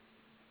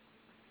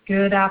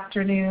Good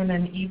afternoon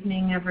and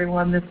evening,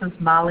 everyone. This is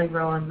Molly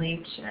Rowan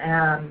Leach,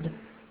 and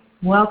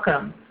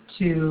welcome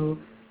to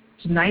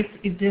tonight's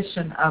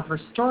edition of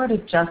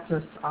Restorative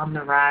Justice on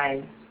the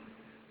Rise.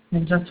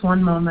 In just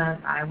one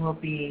moment, I will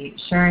be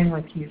sharing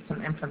with you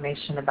some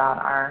information about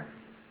our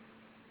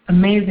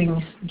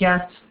amazing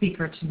guest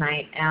speaker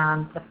tonight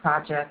and the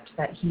project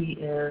that he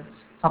is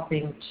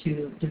helping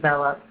to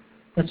develop,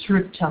 the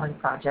Truth Telling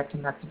Project,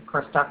 and that's, of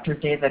course, Dr.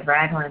 David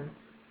Ragland.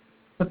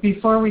 But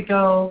before we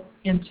go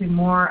into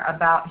more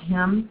about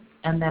him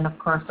and then, of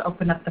course,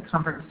 open up the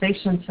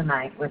conversation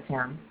tonight with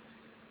him,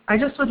 I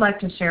just would like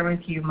to share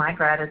with you my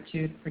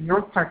gratitude for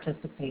your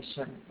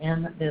participation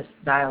in this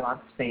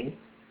dialogue space.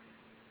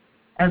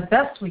 As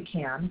best we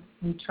can,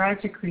 we try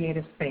to create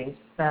a space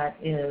that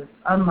is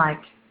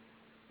unlike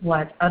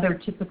what other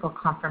typical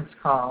conference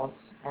calls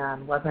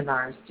and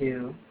webinars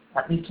do,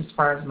 at least as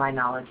far as my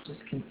knowledge is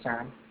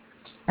concerned.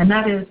 And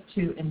that is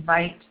to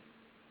invite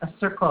a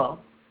circle,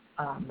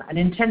 an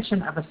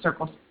intention of a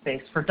circle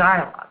space for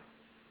dialogue.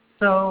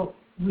 So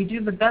we do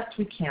the best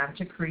we can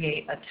to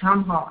create a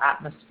town hall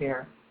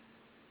atmosphere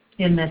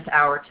in this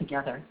hour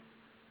together.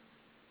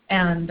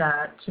 And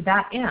to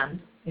that end,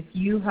 if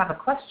you have a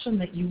question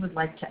that you would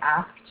like to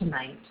ask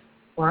tonight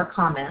or a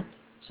comment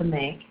to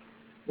make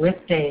with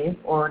Dave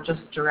or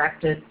just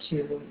directed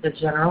to the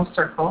general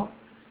circle,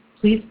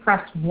 please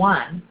press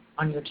 1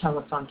 on your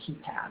telephone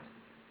keypad.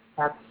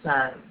 That's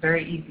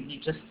very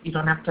easy. You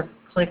don't have to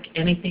click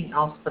anything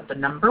else but the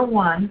number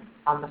 1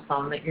 on the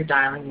phone that you're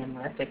dialing in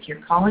with. If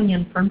you're calling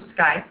in from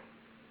Skype,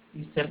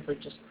 you simply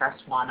just press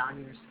 1 on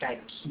your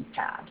Skype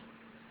keypad.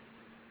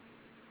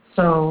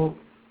 So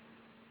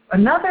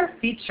another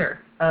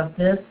feature of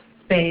this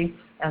space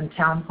and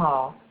town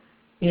hall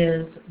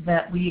is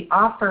that we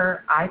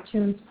offer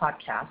iTunes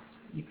podcasts.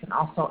 You can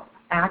also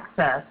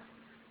access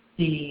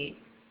the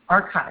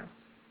archives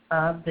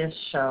of this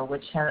show,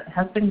 which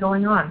has been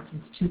going on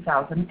since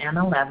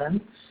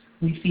 2011.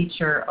 We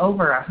feature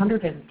over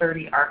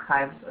 130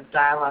 archives of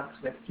dialogues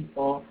with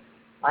people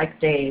like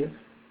Dave,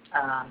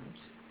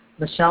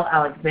 Michelle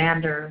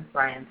Alexander,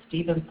 Brian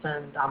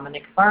Stevenson,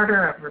 Dominic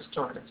Barter of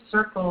Restorative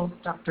Circles,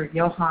 Dr.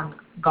 Johan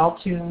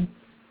Galtung,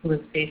 who is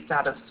based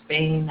out of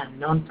Spain and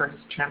known for his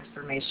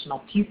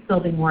transformational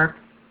peace-building work.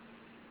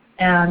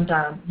 And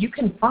you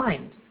can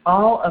find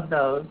all of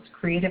those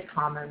Creative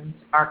Commons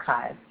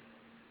archives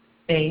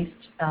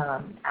based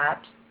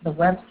at the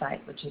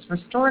website, which is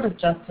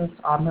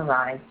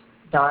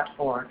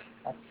restorativejusticeontherise.org.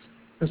 That's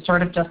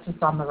Restorative Justice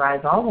on the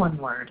Rise, all one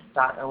word,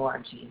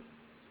 .org.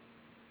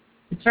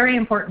 It's very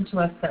important to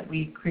us that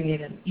we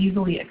create an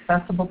easily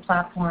accessible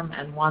platform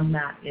and one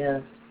that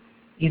is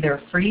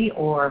either free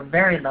or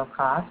very low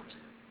cost.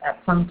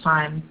 At some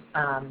times,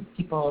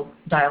 people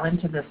dial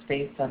into this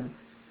space and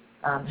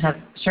have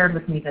shared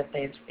with me that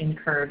they've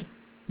incurred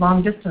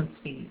long-distance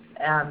fees.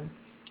 And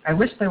I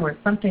wish there was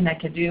something I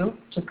could do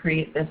to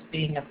create this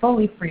being a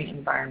fully free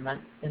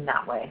environment in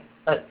that way.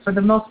 But for the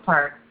most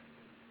part,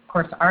 of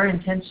course, our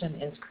intention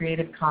is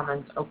Creative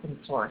Commons open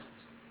source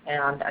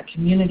and a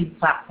community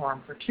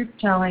platform for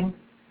truth-telling,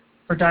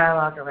 for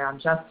dialogue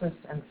around justice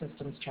and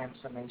systems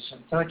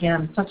transformation. So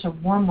again, such a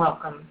warm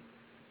welcome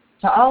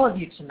to all of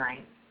you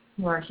tonight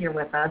who are here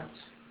with us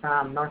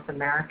from North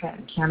America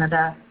and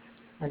Canada,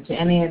 and to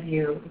any of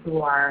you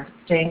who are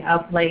staying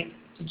up late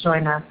to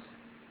join us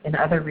in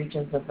other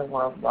regions of the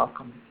world,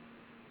 welcome.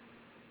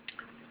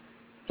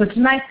 So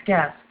tonight's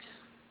guest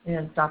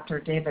is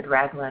Dr. David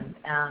Ragland,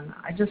 and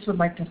I just would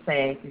like to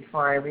say,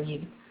 before I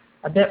read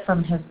a bit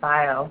from his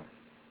bio,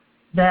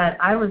 that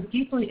I was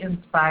deeply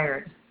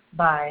inspired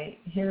by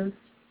his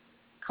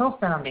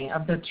co-founding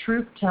of the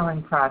Truth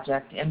Telling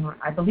Project, and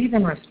I believe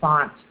in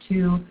response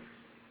to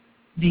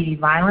the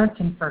violence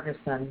in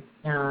Ferguson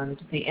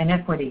and the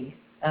inequity,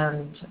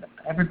 and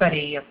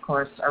everybody, of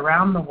course,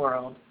 around the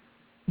world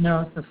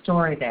knows the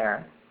story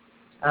there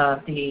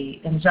of the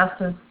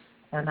injustice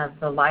and of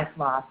the life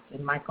lost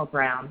in Michael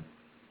Brown,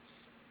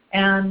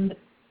 and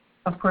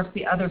of course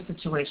the other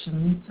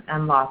situations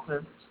and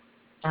losses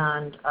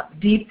and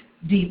deep,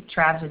 deep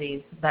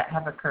tragedies that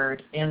have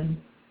occurred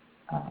in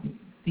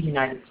the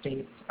United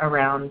States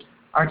around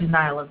our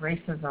denial of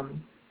racism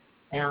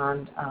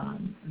and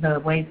the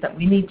ways that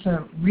we need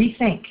to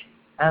rethink,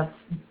 as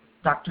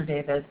Dr.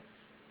 David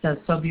says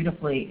so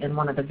beautifully in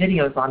one of the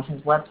videos on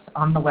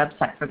the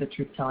website for the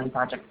Truth Telling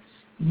Project,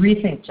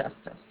 rethink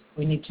justice.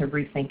 We need to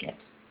rethink it.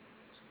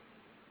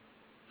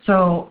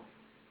 So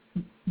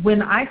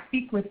when I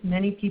speak with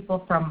many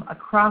people from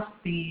across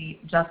the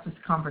justice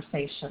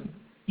conversation,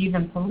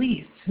 even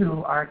police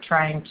who are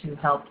trying to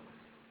help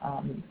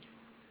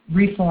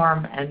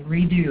reform and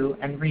redo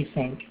and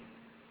rethink,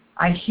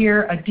 I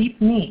hear a deep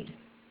need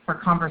for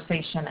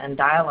conversation and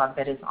dialogue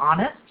that is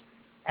honest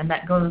and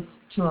that goes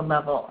to a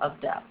level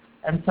of depth.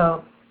 And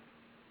so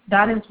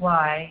that is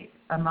why,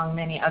 among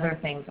many other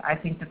things, I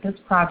think that this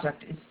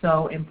project is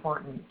so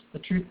important. The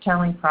Truth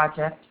Telling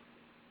Project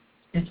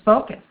is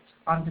focused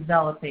on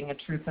developing a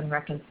truth and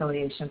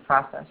reconciliation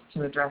process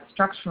to address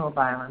structural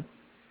violence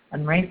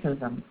and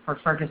racism for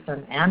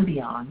Ferguson and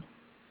beyond.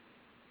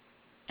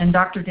 And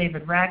Dr.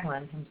 David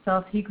Ragland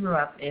himself, he grew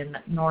up in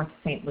North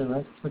St.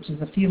 Louis, which is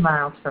a few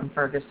miles from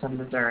Ferguson,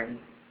 Missouri.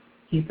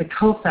 He's the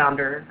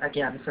co-founder,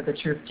 again, for the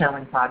Truth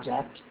Telling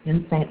Project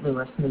in St.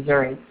 Louis,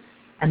 Missouri,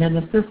 and an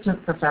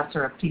assistant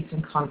professor of peace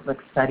and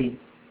conflict studies.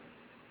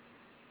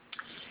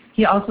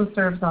 He also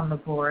serves on the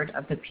board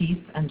of the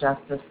Peace and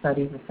Justice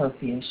Studies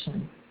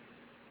Association.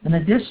 And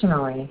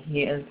additionally,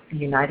 he is the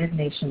United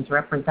Nations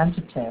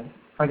representative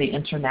for the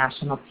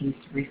International Peace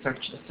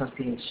Research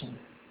Association.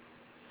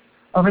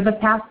 Over the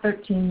past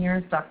 13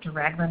 years, Dr.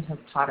 Ragland has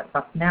taught at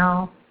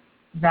Bucknell,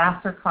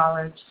 Vassar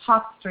College,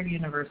 Hofstra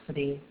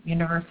University,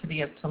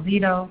 University of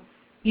Toledo,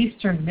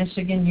 Eastern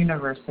Michigan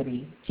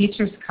University,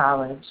 Teachers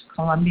College,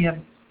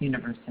 Columbia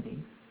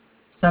University,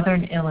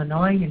 Southern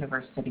Illinois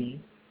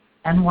University,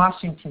 and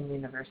Washington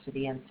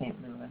University in St.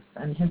 Louis.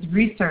 And his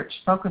research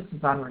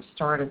focuses on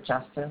restorative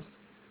justice,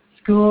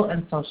 school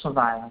and social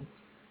violence,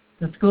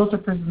 the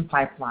school-to-prison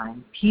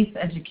pipeline, peace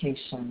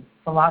education,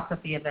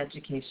 philosophy of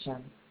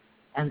education,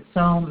 and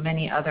so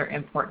many other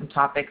important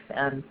topics.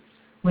 And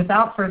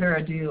without further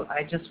ado,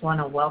 I just want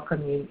to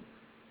welcome you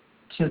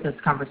to this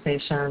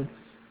conversation.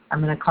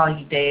 I'm going to call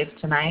you Dave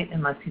tonight,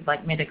 unless you'd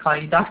like me to call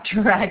you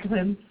Dr.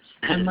 Ragland.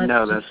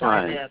 No, that's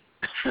fine.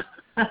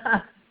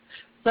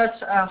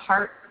 Such a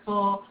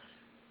heartful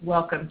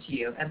welcome to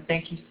you, and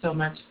thank you so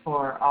much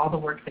for all the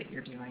work that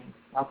you're doing.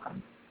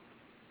 Welcome.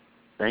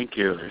 Thank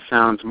you. It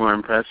sounds more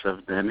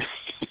impressive than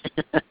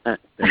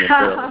it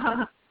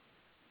does.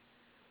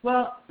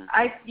 Well,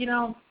 I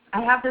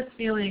have this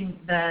feeling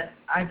that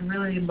I'd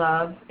really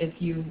love if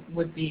you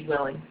would be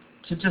willing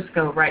to just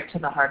go right to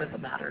the heart of the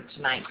matter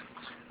tonight.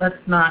 Let's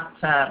not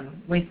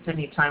waste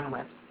any time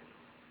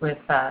with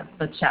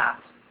the chat.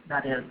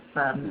 That is,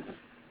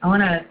 I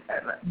want to,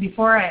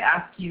 before I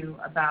ask you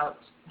about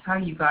how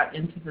you got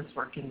into this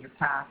work in your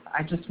path,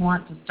 I just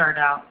want to start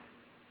out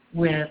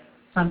with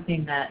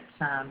something that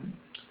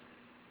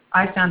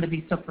I found to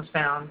be so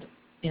profound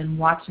in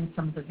watching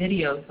some of the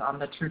videos on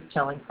the Truth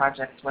Telling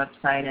Project's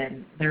website.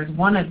 And there's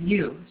one of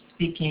you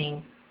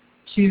speaking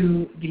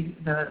to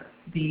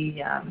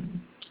I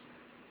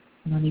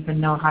don't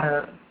even know how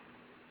to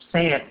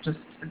say it,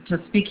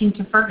 just speaking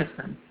to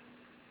Ferguson.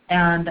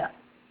 And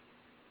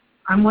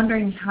I'm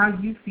wondering how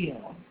you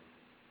feel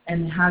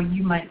and how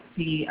you might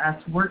see us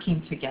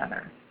working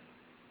together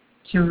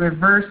to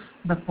reverse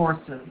the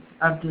forces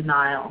of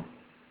denial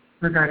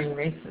regarding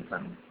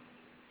racism.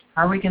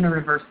 How are we going to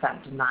reverse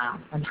that denial,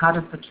 and how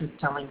does the Truth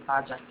Telling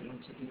Project aim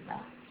to do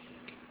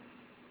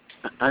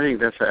that? I think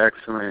that's an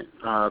excellent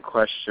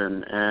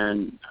question,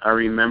 and I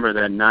remember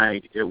that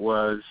night. It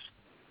was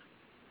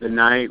the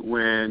night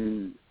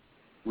when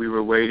we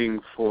were waiting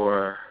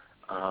for,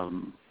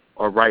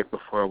 or right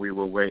before we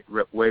were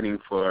waiting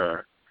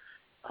for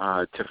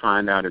to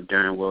find out if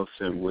Darren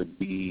Wilson would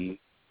be,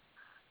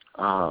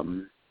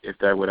 if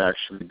that would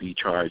actually be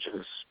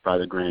charges by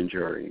the grand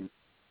jury.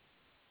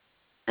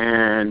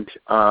 And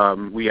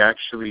we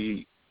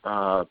actually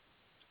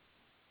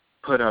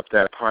put up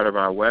that part of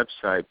our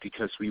website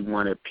because we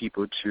wanted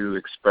people to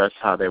express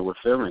how they were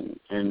feeling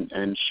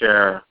and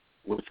share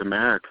with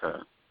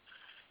America.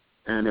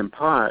 And in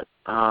part,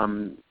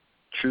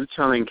 Truth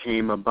Telling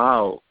came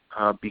about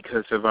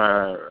because of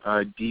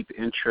our deep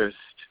interest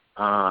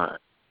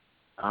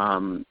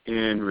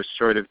in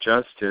restorative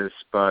justice,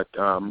 but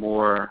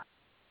more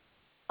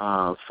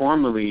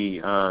formally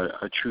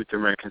a truth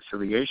and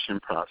reconciliation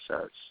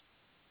process.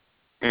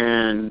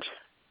 And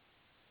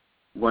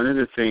one of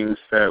the things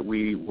that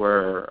we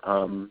were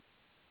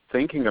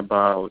thinking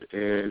about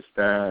is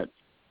that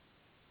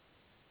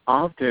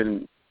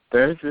often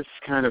there's this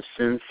kind of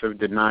sense of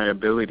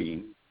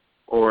deniability,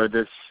 or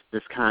this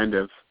kind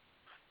of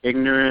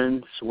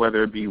ignorance,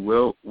 whether it be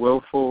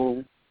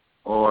willful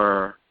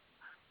or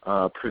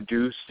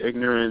produced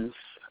ignorance.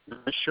 I'm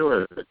not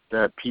sure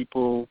that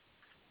people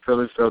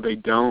feel as though they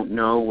don't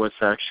know what's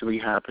actually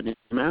happening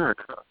in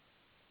America.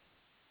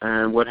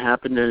 And what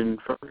happened in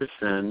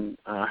Ferguson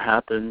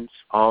happens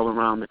all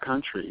around the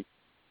country,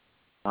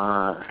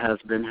 has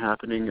been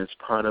happening as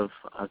part of,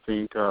 I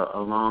think, a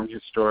long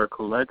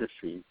historical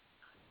legacy.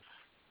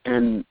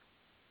 And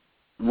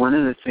one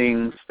of the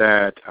things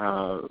that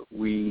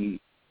we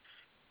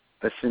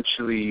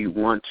essentially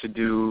want to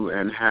do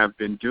and have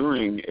been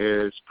doing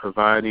is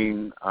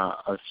providing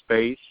a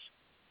space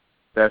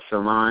that's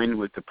aligned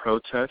with the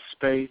protest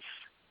space,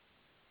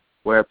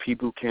 where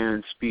people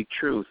can speak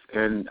truth.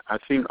 And I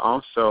think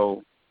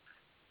also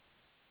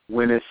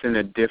when it's in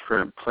a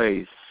different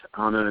place,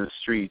 out on the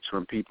streets,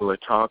 when people are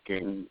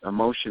talking,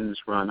 emotions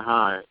run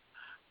high.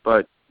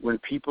 But when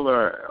people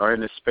are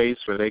in a space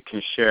where they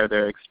can share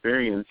their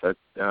experience,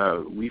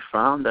 we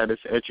found that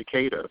it's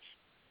educative.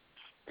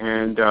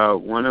 And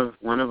one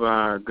of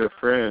our good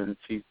friends,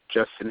 he's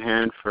Justin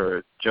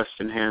Hansford.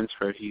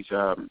 He's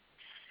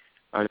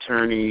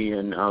attorney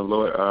and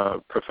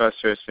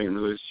professor at St.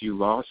 Louis U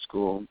Law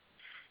School.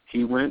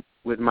 He went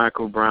with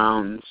Michael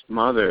Brown's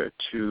mother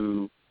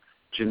to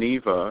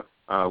Geneva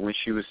when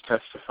she was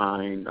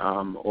testifying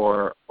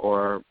or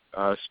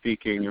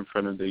speaking in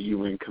front of the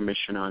UN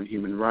Commission on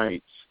Human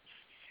Rights.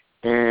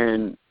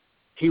 And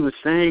he was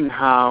saying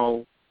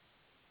how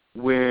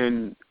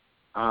when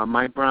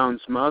Mike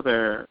Brown's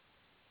mother,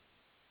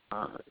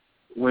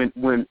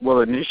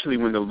 initially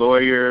when the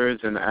lawyers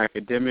and the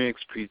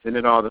academics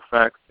presented all the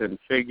facts and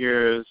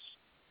figures,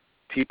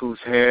 people's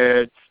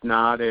heads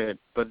nodded.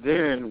 But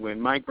then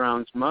when Mike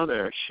Brown's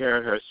mother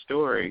shared her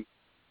story,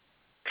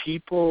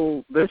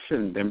 people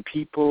listened and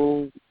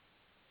people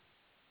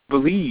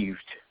believed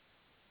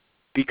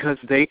because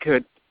they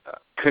could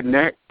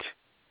connect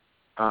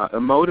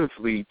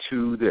emotively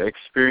to the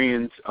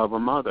experience of a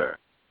mother.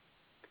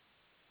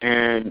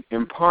 And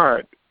in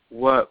part,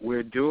 what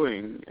we're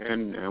doing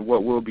and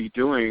what we'll be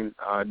doing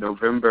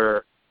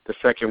November, the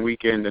second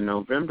weekend in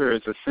November,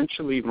 is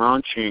essentially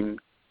launching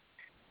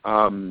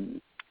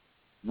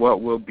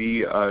what will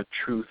be a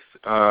truth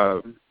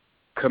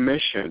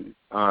commission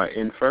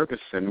in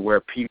Ferguson, where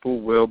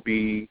people will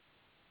be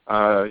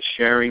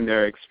sharing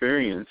their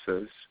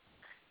experiences,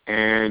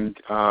 and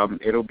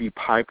it'll be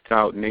piped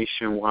out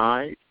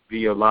nationwide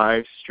via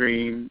live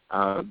stream,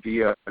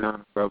 via a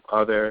number of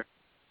other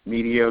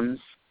mediums,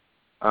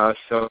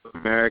 so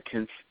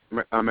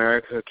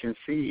America can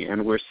see.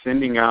 And we're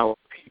sending out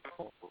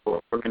people who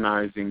are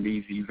organizing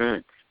these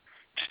events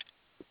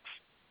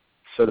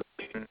so that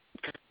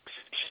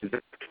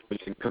we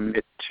can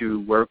commit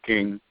to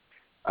working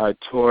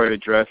toward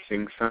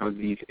addressing some of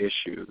these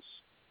issues.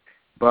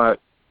 But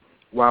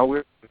while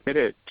we're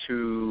committed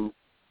to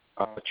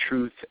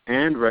truth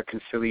and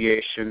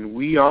reconciliation,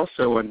 we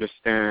also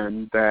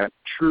understand that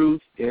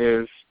truth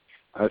is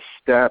a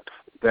step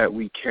that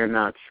we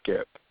cannot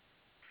skip.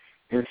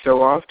 And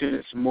so often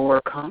it's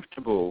more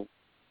comfortable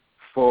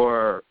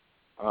for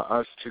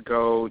us to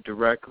go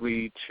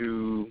directly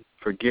to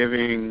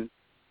forgiving.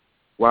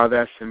 While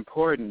that's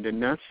important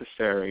and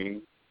necessary,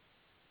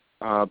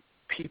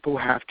 people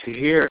have to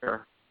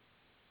hear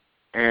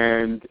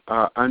and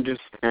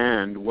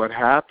understand what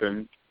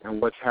happened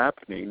and what's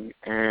happening,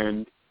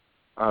 and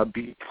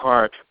be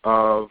part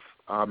of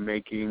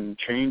making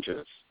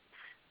changes.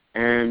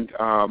 And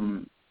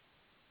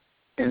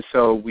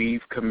so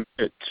we've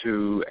committed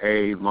to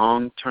a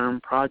long-term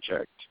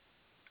project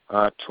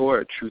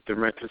toward truth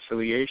and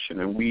reconciliation.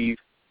 And we've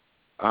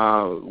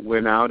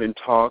went out and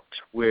talked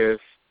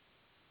with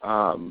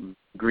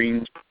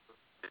Green's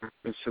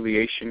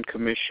Reconciliation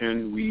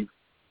Commission. We've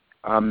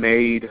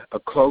made a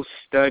close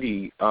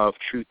study of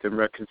truth and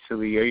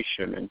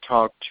reconciliation and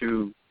talked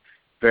to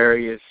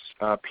various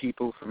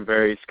people from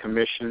various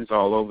commissions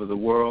all over the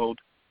world,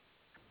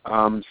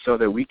 so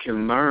that we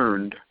can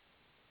learn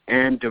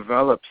and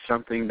develop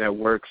something that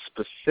works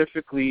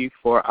specifically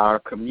for our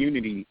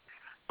community,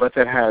 but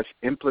that has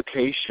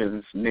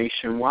implications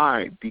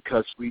nationwide,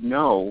 because we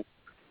know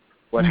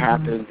what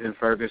happens in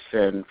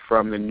Ferguson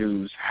from the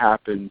news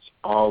happens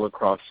all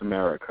across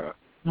America.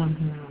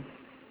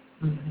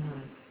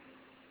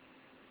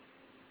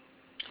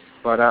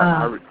 But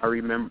I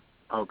remember.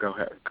 Oh, go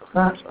ahead.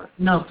 I'm sorry.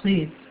 No,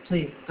 please,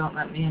 don't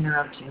let me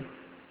interrupt you.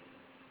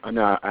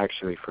 No, I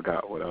actually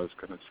forgot what I was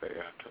going to say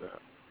after that.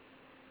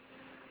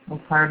 Well,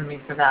 pardon me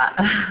for that.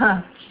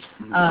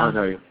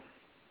 No.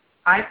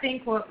 I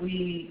think what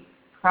we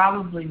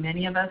probably,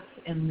 many of us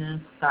in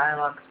this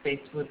dialogue space,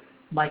 would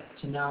like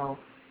to know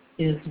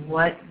is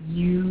what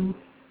you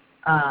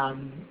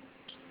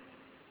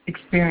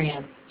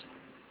experienced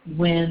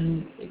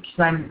when,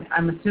 because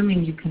I'm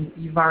assuming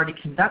you've already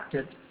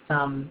conducted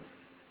some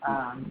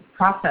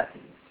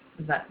processes.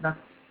 That's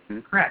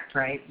correct,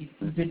 right?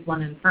 You did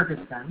one in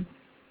Ferguson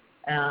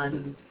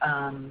and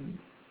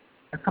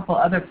a couple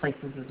other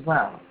places as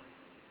well.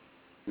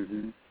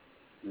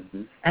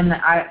 And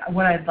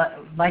what I'd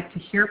like to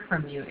hear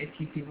from you, if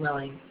you'd be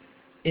willing,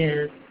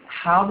 is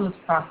how those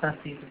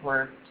processes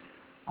worked,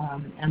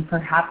 and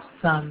perhaps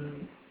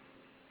some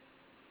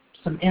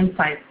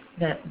insights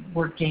that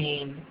were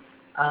gained,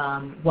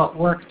 what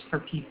worked for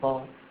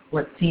people,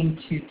 what seemed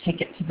to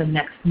take it to the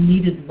next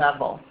needed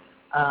level,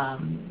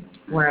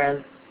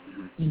 whereas,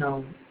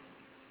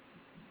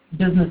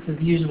 business as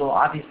usual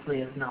obviously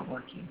is not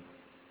working.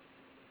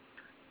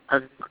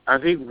 I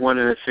think one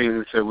of the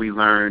things that we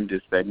learned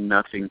is that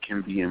nothing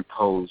can be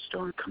imposed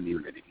on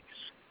communities.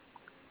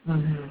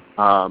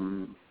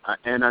 And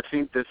I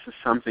think this is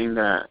something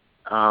that,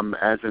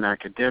 as an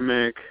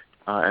academic,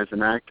 as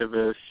an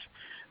activist,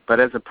 but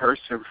as a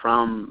person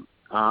from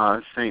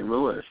St.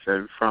 Louis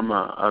and from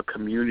a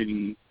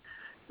community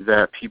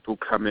that people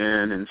come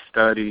in and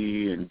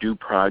study and do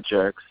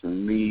projects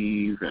and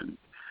leave, and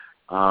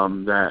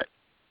that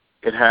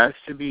it has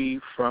to be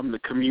from the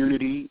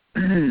community.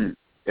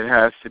 It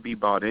has to be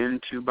bought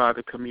into by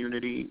the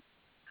community.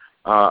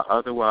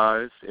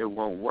 Otherwise, it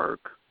won't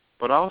work.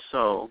 But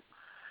also,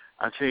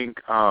 I think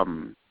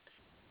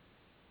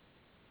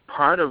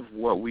part of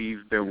what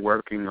we've been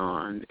working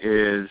on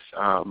is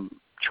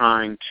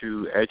trying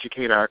to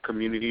educate our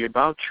community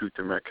about truth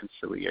and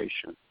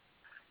reconciliation.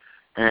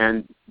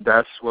 And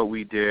that's what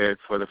we did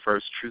for the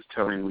first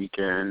Truth-Telling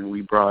Weekend.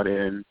 We brought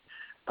in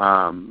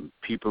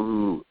people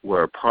who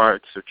were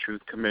parts of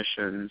truth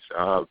commissions,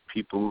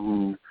 people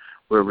who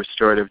were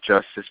restorative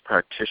justice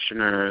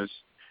practitioners,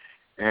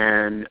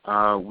 and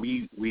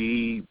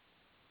we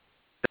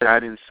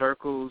sat in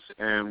circles,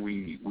 and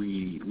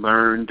we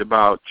learned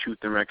about Truth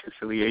and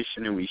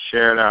Reconciliation, and we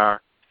shared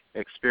our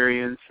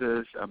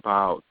experiences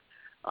about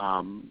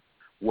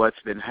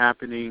what's been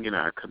happening in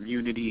our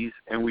communities,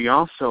 and we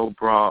also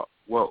brought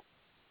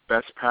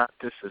best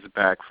practices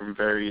back from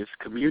various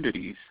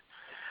communities,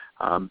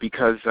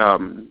 because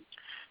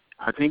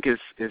I think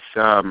it's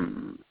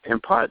in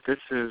part this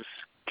is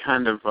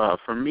kind of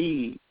for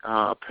me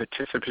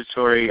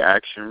participatory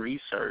action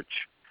research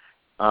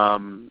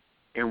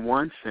in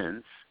one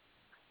sense,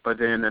 but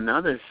in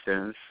another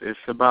sense it's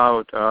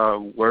about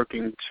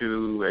working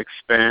to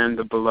expand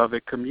the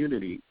beloved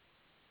community,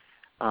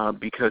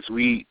 because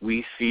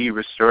we see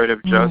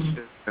restorative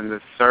justice in the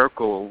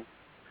circle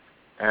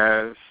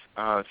as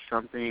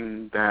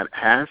something that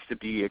has to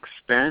be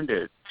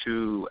expanded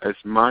to as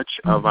much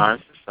of our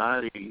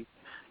society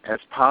as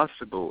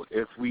possible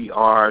if we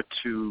are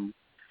to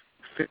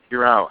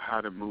figure out how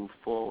to move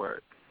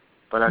forward.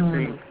 But I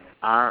think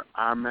our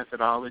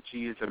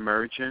methodology is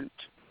emergent,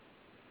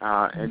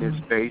 and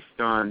it's based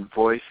on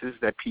voices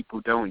that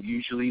people don't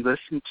usually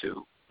listen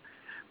to.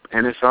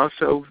 And it's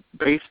also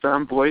based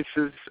on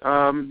voices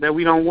that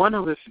we don't want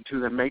to listen to,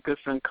 that make us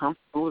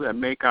uncomfortable, that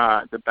make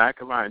the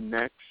back of our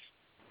necks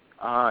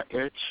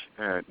itch,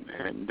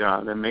 and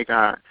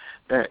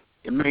that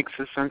it makes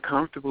us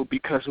uncomfortable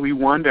because we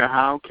wonder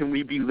how can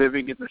we be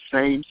living in the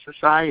same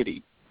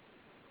society.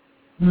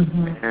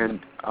 And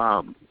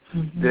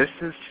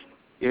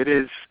it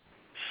is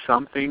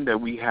something that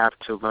we have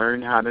to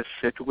learn how to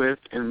sit with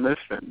and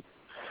listen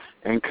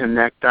and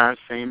connect our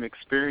same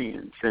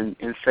experience and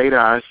say to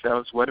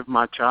ourselves, what if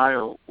my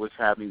child was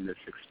having this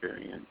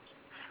experience?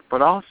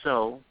 But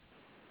also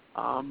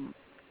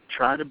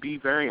try to be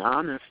very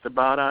honest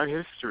about our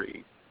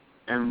history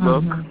and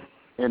look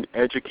and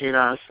educate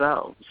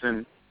ourselves.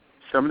 And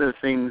some of the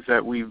things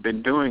that we've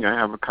been doing, I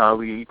have a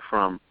colleague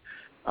from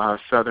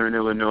Southern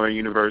Illinois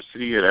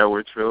University at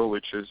Edwardsville,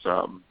 which is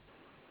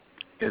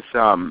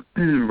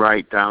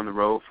right down the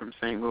road from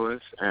St.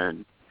 Louis,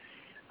 and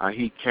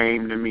he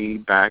came to me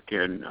back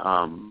in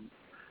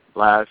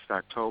last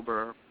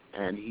October,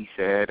 and he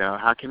said,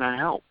 how can I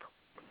help?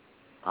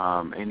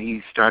 And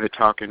he started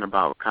talking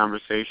about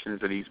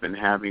conversations that he's been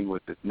having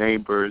with his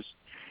neighbors.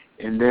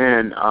 And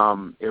then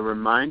it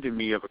reminded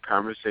me of a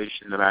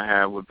conversation that I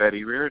had with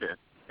Betty Reardon.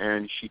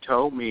 And she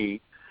told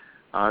me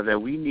that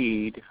we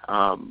need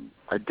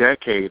a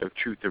decade of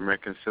truth and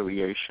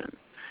reconciliation.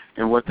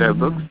 And what that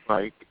looks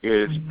like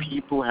is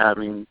people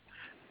having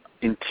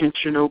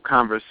intentional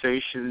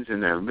conversations in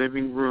their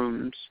living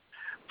rooms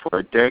for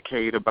a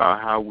decade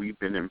about how we've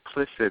been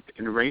implicit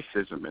in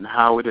racism and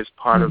how it is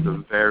part of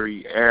the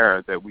very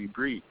air that we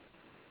breathe.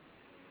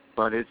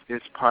 But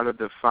it's part of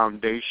the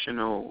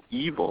foundational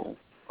evil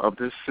of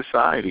this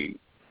society,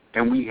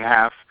 and we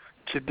have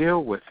to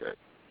deal with it.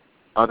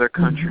 Other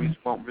countries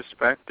won't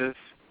respect us.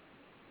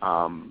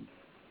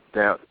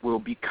 That will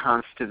be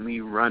constantly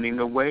running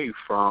away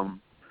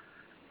from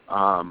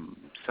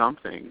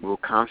something. We'll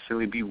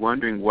constantly be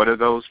wondering, what are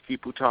those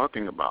people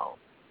talking about?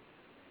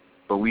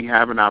 But we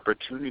have an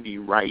opportunity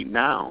right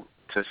now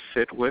to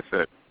sit with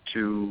it,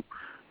 to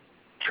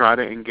try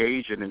to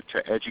engage it, and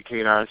to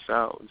educate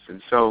ourselves.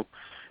 And so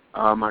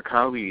my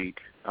colleague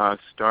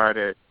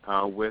started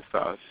with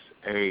us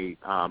a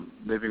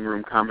living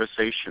room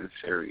conversation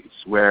series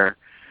where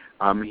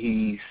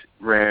he's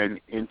ran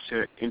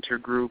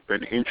intergroup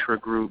and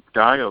intragroup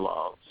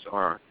dialogues,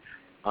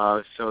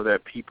 so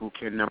that people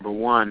can, number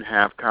one,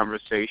 have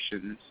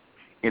conversations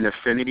in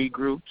affinity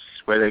groups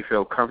where they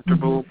feel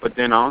comfortable, but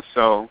then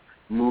also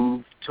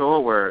move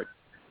toward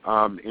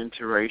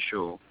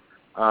interracial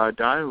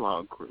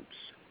dialogue groups,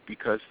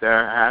 because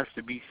there has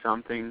to be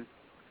something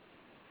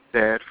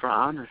said for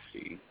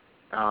honesty.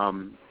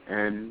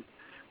 And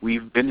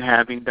we've been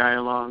having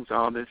dialogues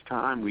all this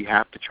time. We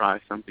have to try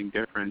something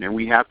different, and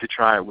we have to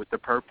try it with a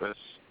purpose.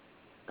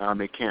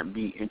 It can't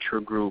be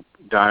intragroup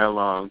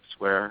dialogues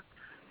or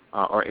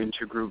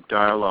intergroup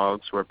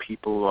dialogues where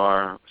people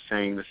are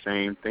saying the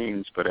same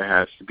things, but it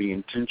has to be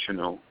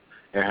intentional.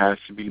 It has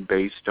to be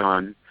based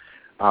on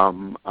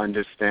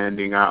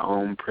understanding our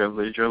own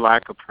privilege or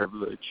lack of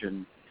privilege,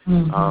 and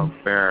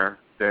where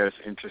there's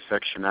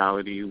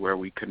intersectionality, where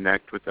we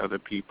connect with other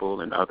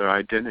people and other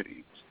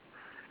identities.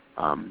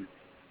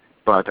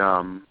 But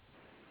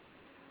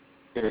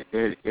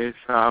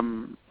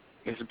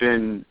it's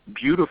been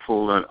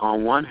beautiful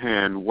on one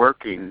hand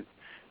working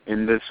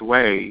in this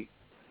way,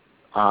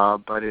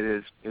 but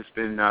it's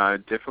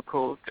been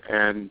difficult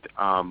and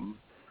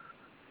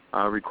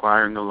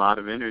requiring a lot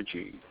of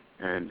energy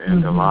and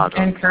a lot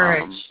of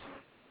courage.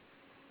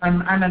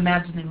 I'm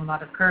imagining a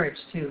lot of courage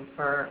too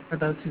for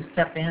those who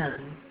step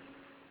in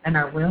and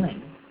are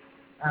willing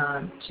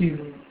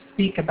to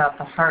speak about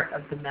the heart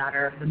of the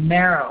matter, the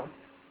marrow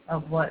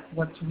of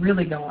what's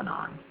really going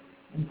on,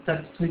 instead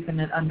of sweeping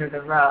it under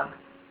the rug.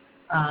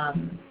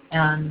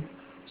 And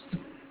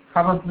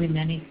probably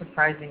many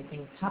surprising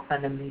things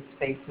happen in these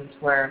spaces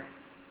where,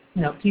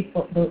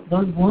 people,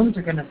 those wounds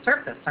are going to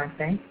surface, aren't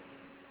they?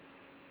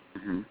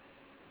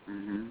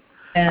 Mm-hmm.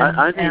 And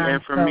I think,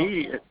 and for so,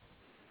 me,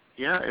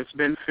 it's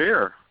been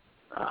fear.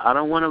 I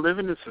don't want to live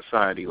in a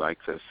society like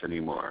this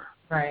anymore.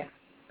 right.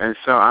 And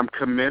so I'm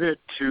committed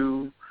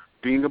to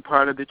being a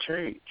part of the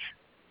change.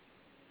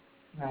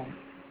 Right.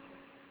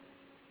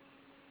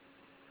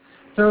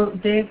 So,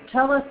 Dave,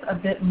 tell us a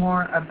bit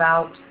more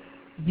about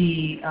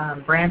the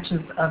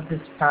branches of this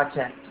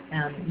project.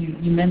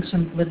 And you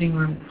mentioned living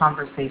room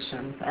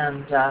conversations,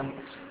 and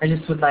I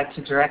just would like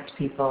to direct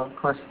people, of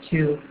course,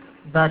 to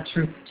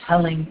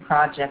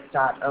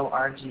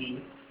thetruth-tellingproject.org.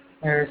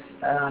 There's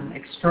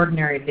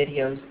extraordinary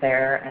videos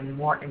there and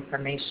more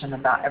information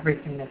about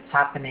everything that's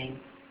happening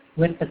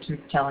with the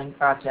Truth Telling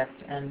Project.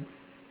 And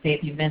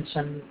Dave, you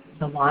mentioned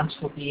the launch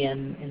will be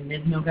in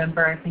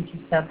mid-November, I think you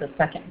said, the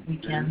second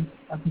weekend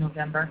of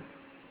November.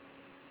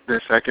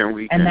 The second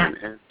weekend.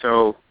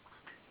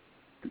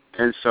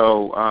 And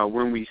so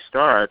when we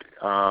start,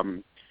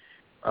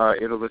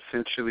 it'll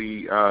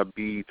essentially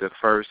be the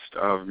first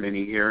of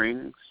many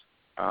hearings,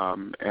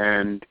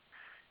 and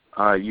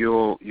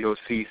you'll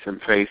see some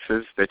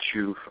faces that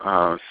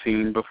you've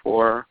seen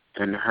before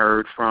and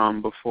heard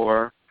from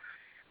before,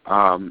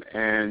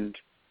 and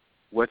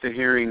what the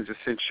hearings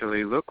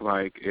essentially look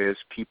like is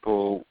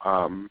people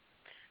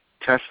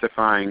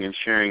testifying and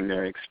sharing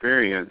their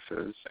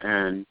experiences.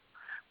 And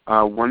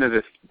one of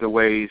the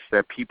ways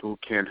that people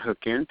can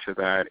hook into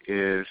that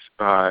is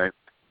by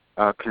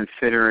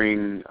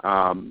considering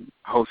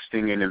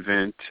hosting an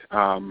event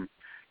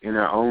in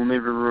their own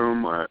living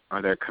room or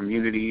their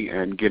community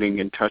and getting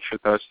in touch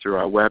with us through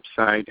our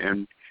website.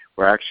 And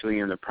we're actually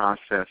in the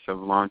process of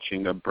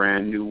launching a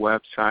brand new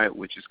website,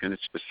 which is going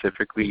to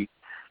specifically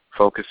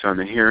focus on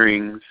the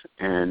hearings,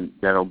 and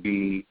that'll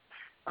be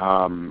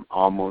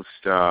almost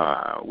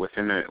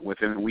within a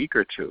week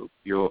or two.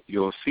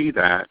 You'll see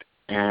that.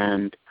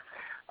 And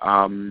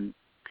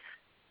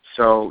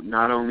so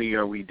not only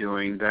are we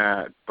doing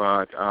that,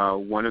 but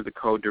one of the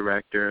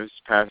co-directors,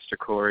 Pastor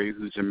Corey,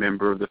 who's a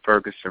member of the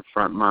Ferguson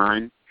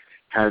Frontline,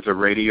 has a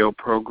radio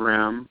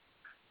program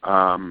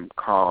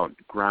called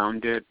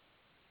Grounded,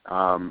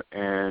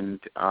 and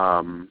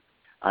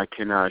I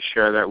can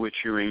share that with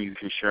you, and you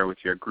can share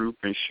with your group.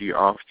 And she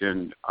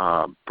often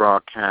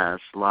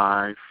broadcasts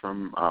live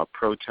from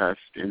protests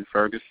in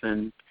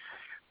Ferguson,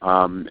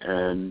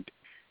 and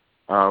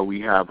we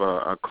have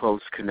a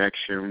close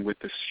connection with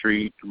the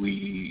street.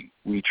 We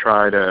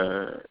try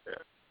to,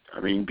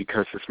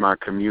 because it's my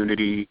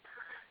community,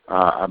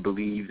 I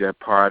believe that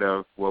part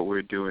of what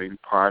we're doing,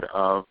 part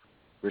of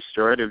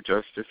restorative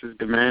justice, is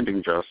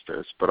demanding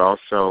justice, but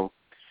also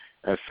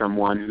as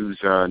someone who's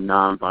a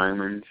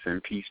nonviolence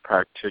and peace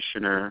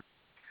practitioner,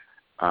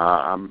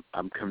 I'm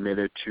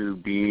committed to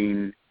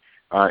being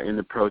in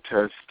the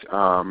protest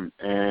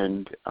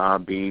and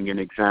being an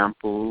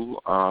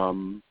example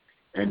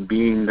and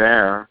being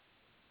there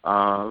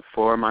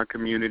for my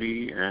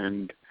community.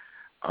 And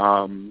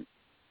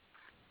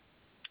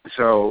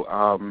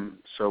so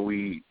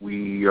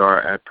we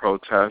are at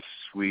protests.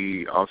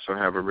 We also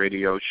have a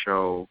radio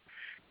show,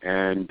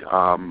 and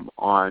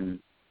on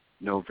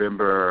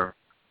November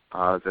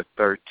the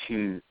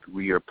 13th,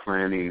 we are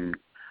planning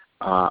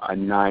a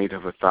night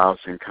of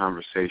 1,000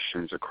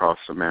 conversations across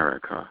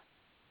America.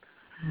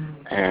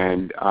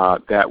 And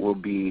that will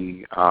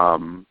be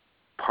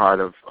part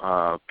of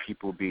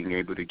people being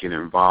able to get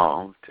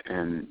involved.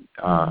 And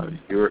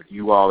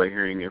you all are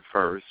hearing it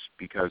first,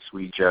 because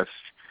we just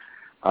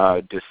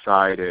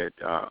decided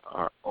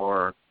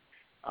or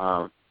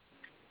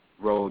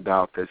rolled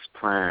out this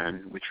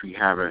plan, which we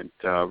haven't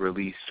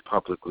released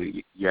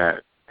publicly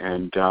yet.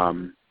 And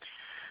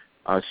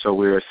so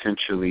we're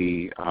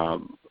essentially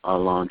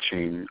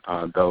launching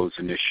those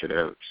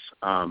initiatives.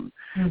 And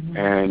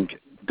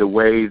the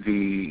way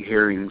the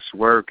hearings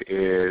work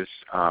is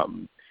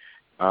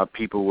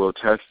people will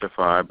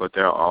testify, but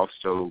there'll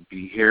also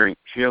be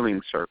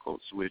healing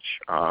circles, which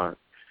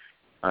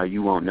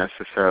you won't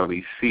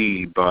necessarily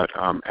see, but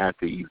at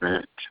the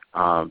event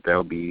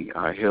there'll be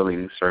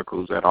healing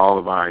circles at all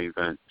of our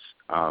events,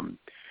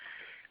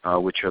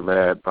 which are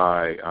led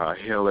by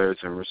healers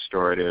and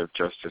restorative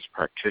justice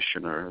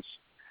practitioners.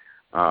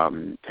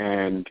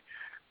 And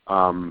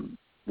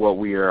what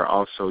we are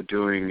also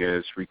doing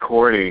is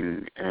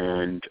recording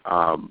and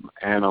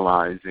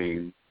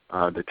analyzing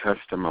the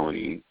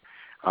testimony,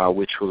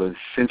 which will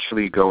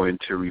essentially go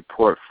into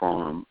report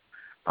form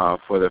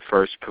for the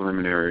first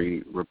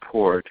preliminary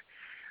report.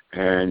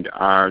 And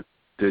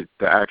the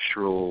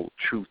actual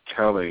truth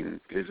telling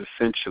is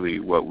essentially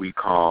what we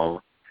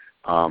call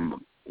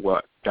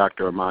what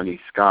Dr. Amani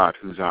Scott,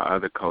 who's our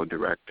other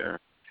co-director,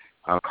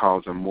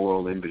 calls a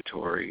moral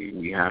inventory.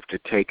 We have to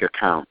take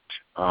account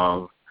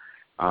of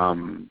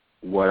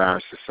what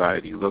our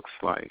society looks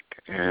like.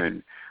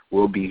 And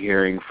we'll be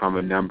hearing from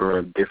a number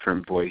of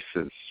different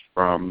voices,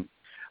 from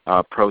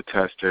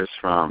protesters,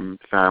 from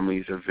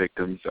families of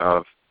victims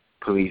of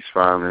police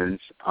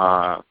violence,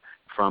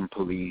 from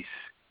police,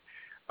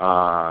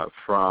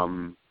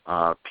 from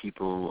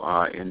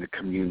people in the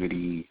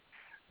community,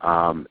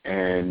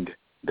 and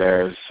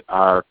there's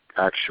our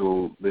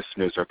actual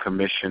listeners or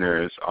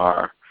commissioners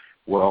are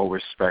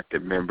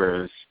well-respected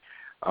members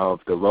of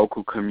the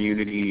local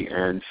community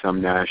and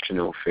some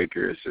national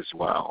figures as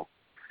well.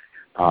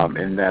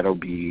 And that'll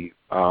be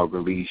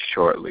released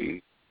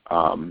shortly.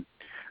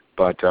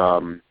 But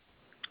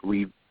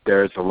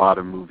there's a lot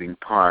of moving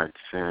parts,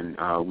 and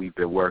we've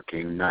been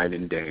working night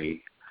and day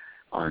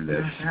on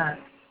this.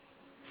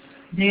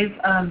 Dave,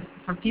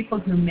 for people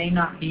who may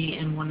not be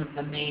in one of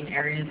the main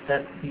areas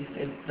that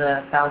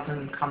the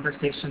 1,000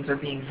 conversations are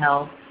being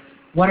held,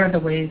 what are the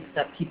ways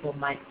that people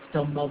might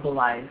still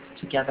mobilize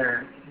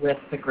together with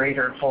the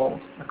greater whole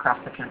across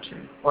the country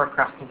or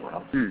across the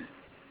world?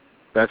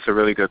 That's a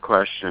really good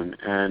question.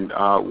 And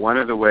one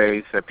of the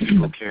ways that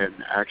people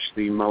can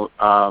actually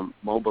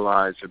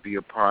mobilize or be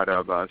a part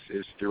of us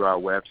is through our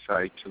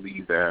website to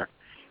leave their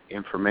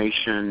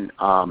information.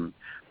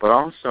 But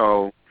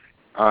also,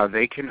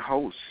 they can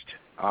host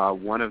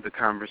one of the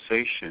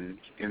conversations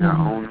in their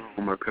own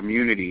home or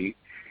community.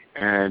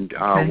 And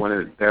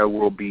there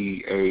will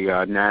be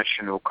a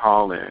national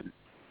call-in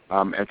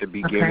at the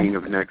beginning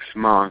of next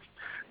month,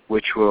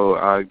 which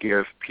will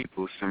give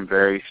people some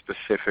very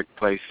specific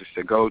places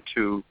to go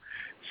to,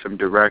 some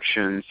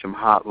directions, some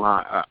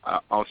hotline,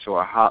 also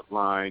a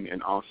hotline,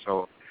 and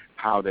also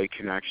how they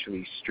can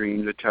actually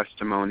stream the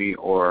testimony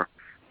or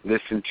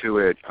listen to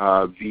it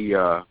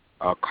via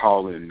a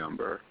call-in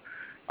number.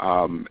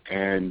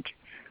 And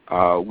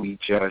we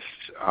just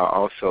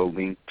also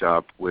linked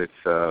up with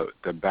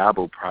the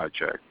Babel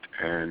Project,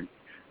 and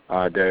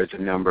there's a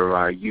number of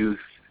our youth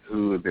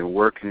who have been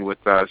working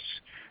with us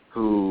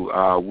who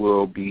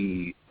will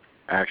be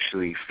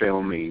actually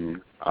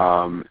filming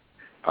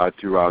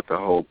throughout the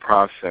whole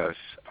process.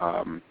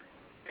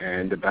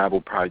 And the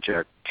Babel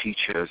Project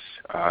teaches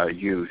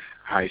youth,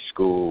 high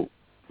school,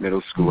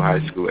 middle school,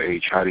 high school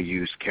age, how to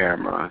use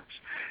cameras.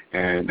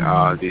 And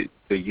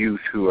the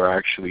youth who are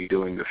actually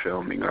doing the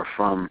filming are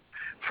from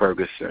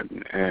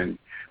Ferguson. And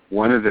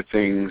one of the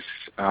things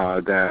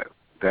that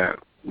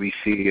we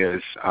see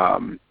is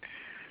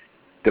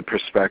the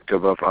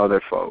perspective of other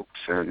folks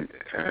and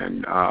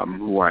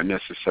who aren't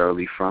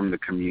necessarily from the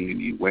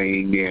community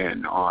weighing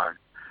in on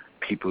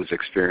people's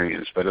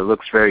experience. But it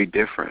looks very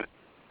different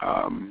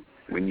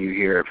when you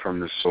hear it from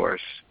the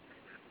source,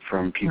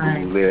 from people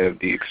who live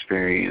the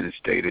experience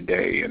day to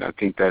day. And I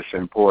think that's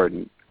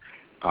important.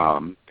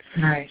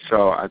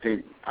 So I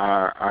think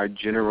our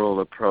general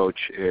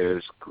approach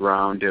is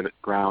ground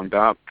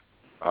up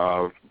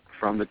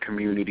from the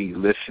community,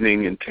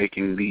 listening and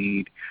taking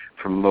lead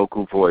from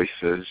local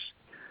voices,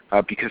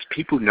 because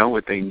people know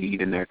what they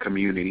need in their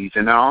communities,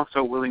 and they're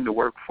also willing to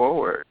work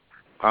toward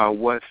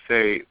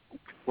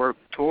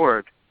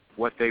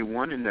what they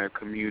want in their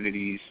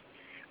communities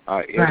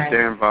if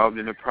they're involved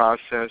in a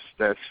process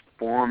that's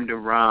formed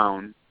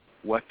around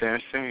what they're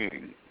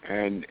saying,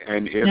 and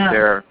if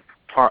they're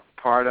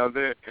part of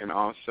it, and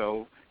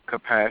also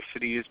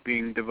capacity is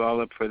being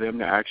developed for them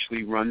to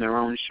actually run their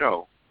own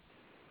show.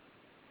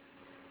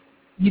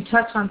 You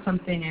touch on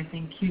something I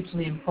think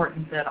hugely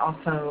important that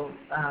also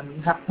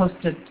you have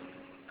posted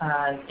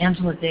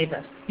Angela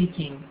Davis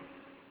speaking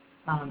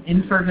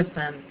in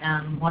Ferguson,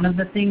 and one of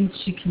the things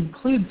she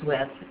concludes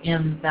with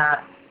in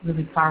that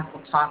really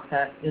powerful talk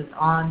that is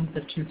on the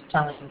Truth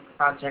Telling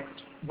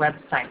Project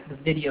website, the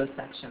video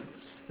section,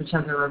 which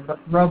has a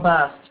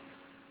robust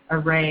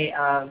array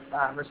of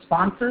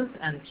responses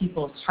and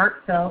people's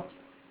heartfelt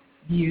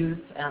views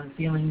and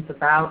feelings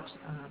about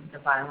the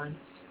violence,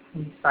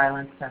 police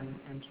violence,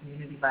 and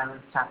community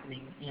violence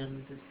happening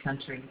in this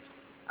country.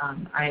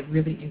 I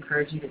really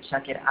encourage you to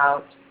check it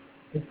out.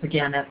 It's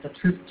again at the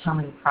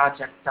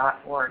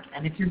truthtellingproject.org.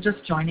 And if you're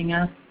just joining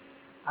us,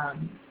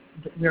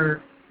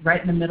 we're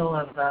right in the middle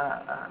of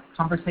a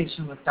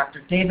conversation with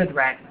Dr. David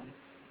Ragland,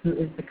 who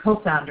is the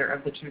co-founder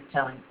of the Truth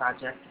Telling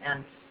Project.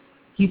 And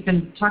he's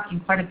been talking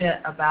quite a bit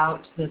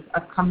about this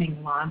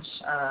upcoming launch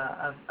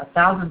of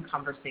 1,000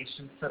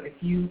 conversations. So if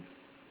you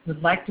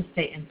would like to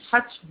stay in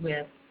touch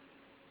with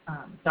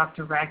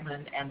Dr.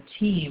 Ragland and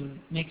team,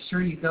 make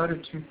sure you go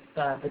to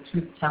the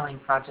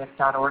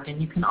truthtellingproject.org.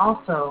 And you can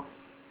also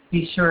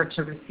be sure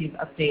to receive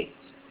updates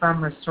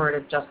from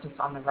Restorative Justice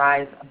on the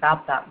Rise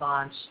about that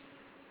launch.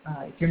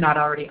 If you're not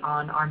already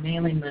on our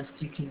mailing list,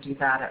 you can do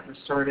that at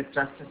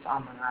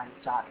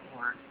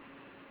restorativejusticeontherise.org.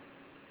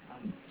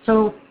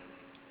 So,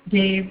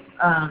 Dave,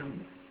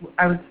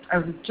 I was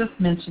just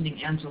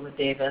mentioning Angela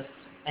Davis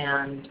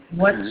and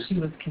what she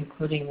was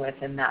concluding with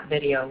in that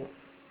video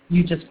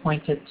you just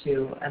pointed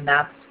to, and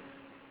that's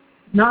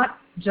not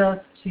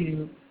just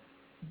to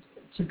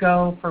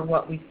go for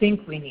what we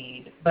think we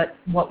need, but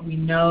what we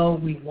know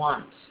we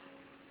want,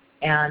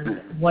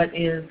 and what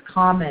is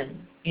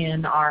common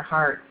in our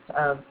hearts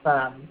of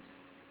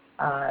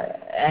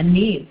and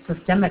needs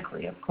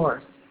systemically, of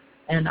course.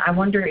 And I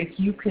wonder if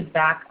you could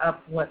back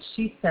up what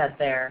she said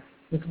there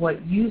with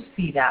what you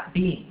see that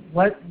being.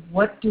 What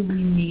do we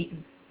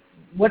need?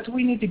 What do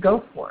we need to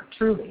go for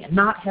truly, and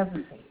not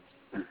hesitate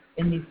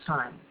in these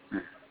times?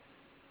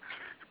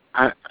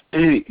 I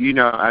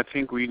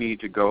think we need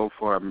to go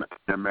for an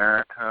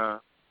America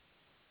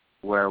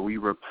where we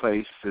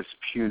replace this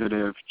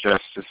punitive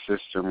justice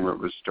system with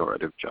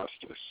restorative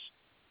justice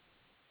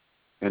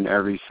in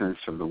every sense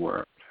of the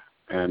word.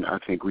 And I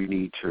think we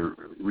need to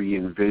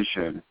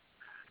re-envision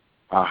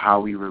how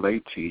we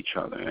relate to each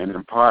other. And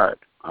in part,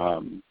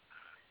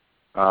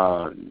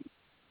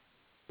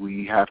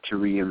 we have to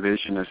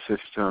re-envision a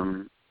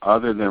system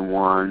other than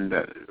one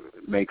that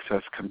makes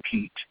us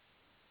compete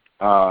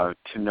to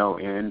no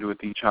end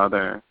with each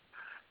other.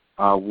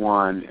 I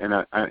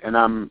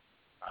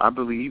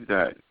believe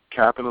that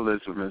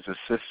capitalism is a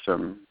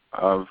system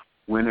of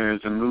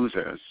winners and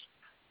losers,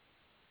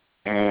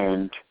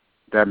 and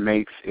that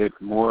makes it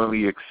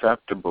morally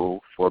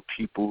acceptable for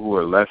people who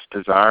are less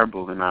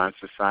desirable in our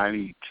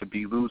society to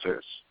be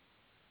losers.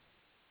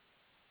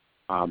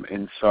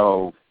 And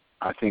so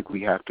I think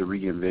we have to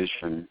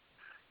re-envision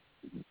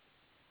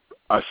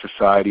a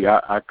society.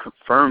 I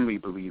firmly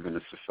believe in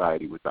a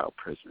society without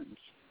prisons.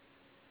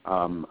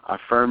 I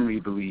firmly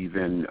believe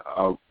in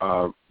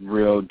a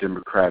real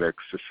democratic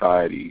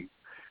society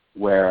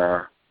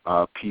where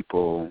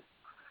people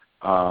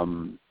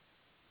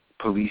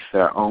police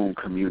their own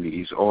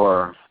communities,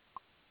 or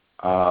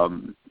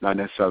not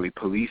necessarily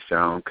police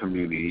their own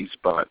communities,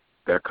 but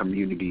their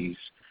communities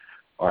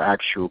are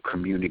actual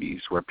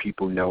communities where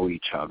people know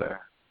each other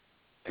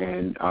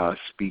and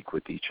speak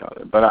with each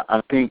other. But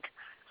I think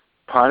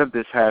part of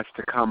this has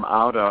to come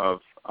out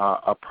of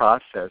a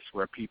process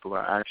where people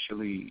are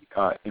actually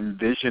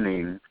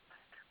envisioning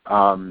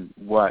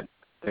what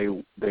they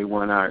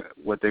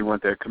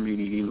want their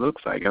community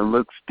looks like, and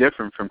looks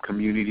different from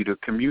community to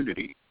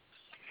community.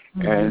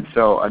 Mm-hmm. And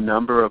so a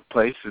number of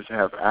places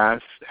have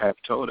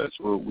told us,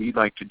 well, we'd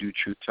like to do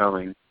truth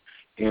telling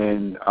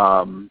in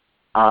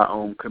our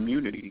own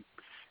community.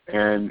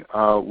 And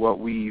what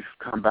we've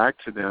come back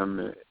to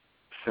them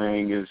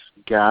saying is,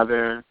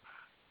 gather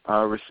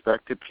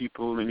respected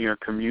people in your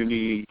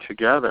community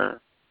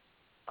together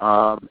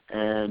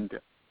and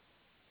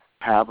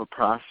have a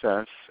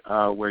process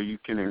where you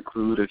can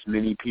include as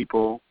many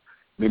people,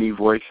 many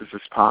voices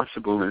as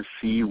possible, and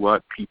see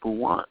what people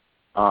want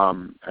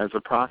as a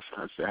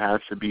process. It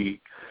has to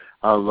be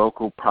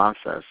local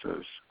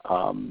processes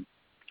and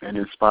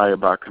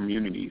inspired by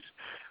communities.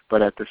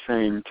 But at the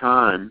same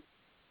time,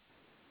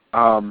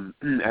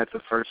 at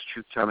the first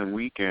truth-telling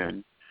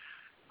weekend,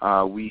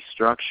 we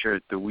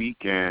structured the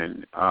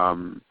weekend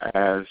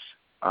as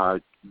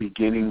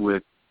beginning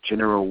with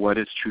general what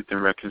is truth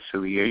and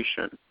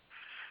reconciliation,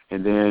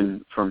 and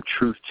then from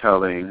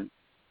truth-telling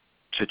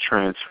to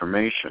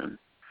transformation.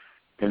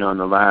 And on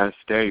the last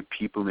day,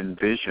 people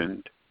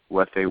envisioned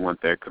what they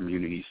want their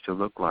communities to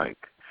look like.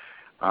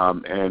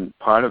 And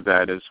part of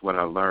that is what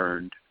I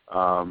learned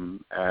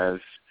as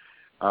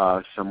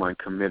someone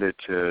committed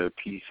to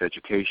peace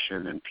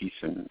education and peace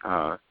and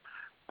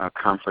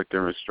conflict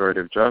and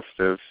restorative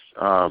justice.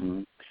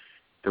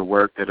 The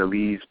work that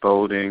Elise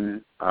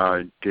Boulding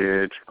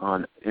did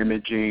on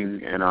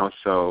imaging, and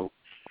also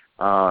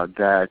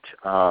that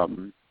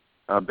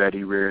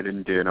Betty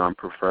Reardon did on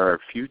preferred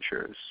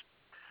futures.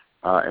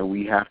 And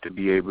we have to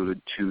be able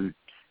to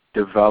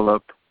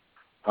develop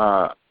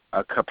a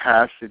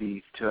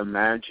capacity to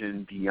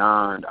imagine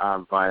beyond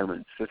our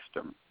violent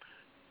system.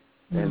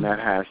 And that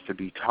has to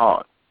be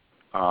taught.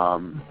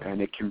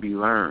 And it can be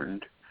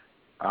learned,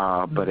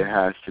 but it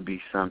has to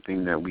be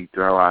something that we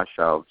throw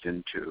ourselves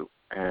into.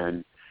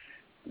 And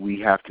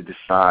we have to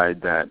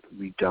decide that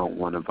we don't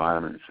want a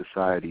violent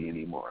society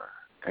anymore.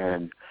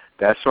 And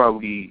that's why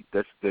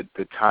that's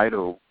the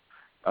title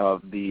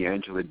of the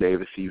Angela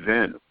Davis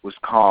event was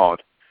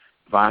called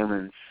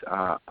Violence,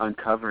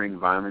 Uncovering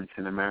Violence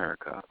in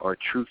America, or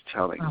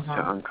Truth-Telling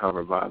to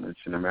Uncover Violence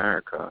in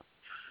America.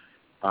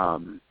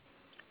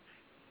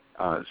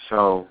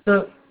 So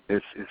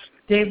it's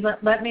Dave,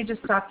 let me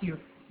just stop you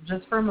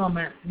just for a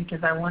moment, because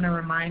I want to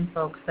remind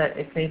folks that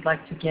if they'd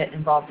like to get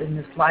involved in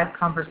this live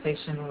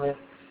conversation with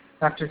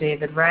Dr.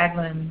 David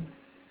Ragland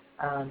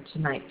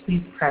tonight,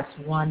 please press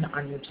 1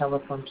 on your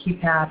telephone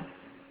keypad.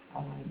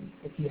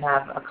 If you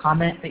have a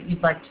comment that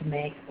you'd like to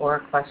make or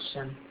a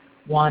question,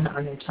 1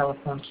 on your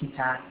telephone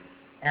keypad.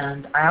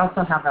 And I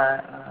also have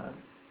a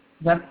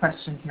web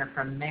question here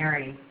from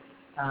Mary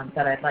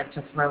that I'd like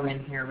to throw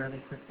in here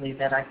really quickly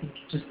that I think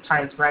just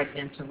ties right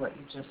into what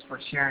you just were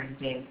sharing,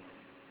 Dave.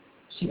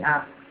 She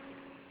asks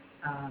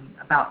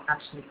about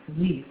actually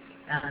police,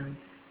 and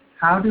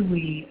how do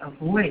we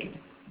avoid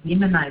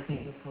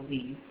demonizing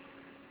police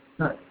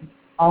but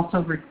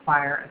also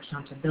require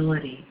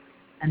accountability,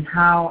 and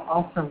how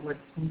also would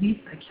police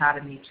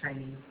academy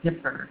training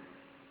differ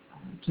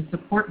to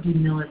support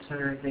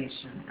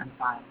demilitarization and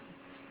violence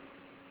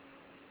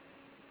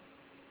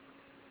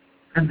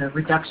and the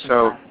reduction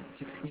of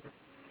violence?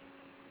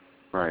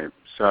 Right.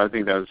 So I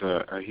think that was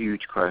a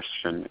huge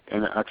question,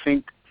 and I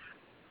think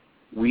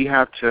we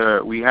have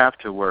to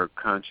work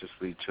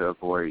consciously to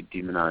avoid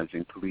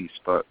demonizing police.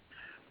 But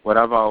what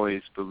I've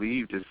always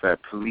believed is that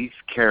police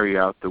carry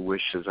out the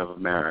wishes of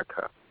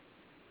America,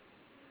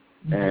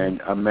 and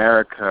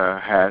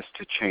America has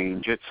to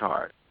change its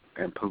heart,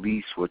 and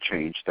police will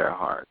change their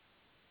heart.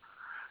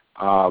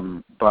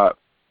 But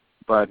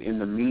But in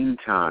the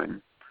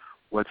meantime,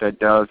 what that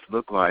does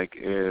look like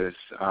is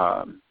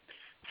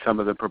some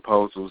of the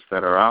proposals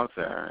that are out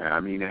there. I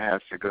mean, it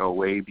has to go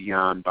way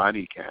beyond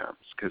body cams,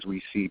 because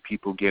we see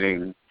people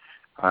getting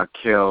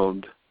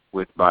killed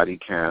with body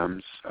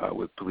cams,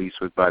 with police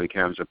with body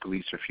cams, or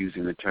police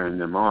refusing to turn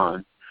them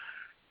on.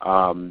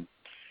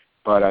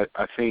 But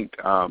I think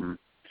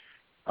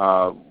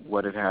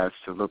what it has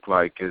to look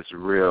like is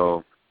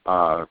real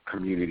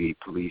community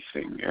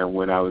policing. And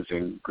when I was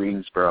in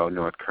Greensboro,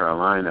 North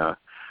Carolina,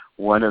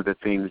 one of the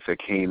things that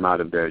came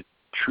out of the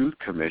Truth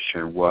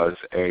Commission was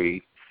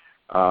a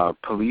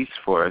police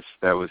force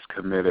that was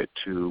committed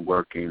to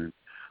working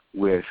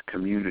with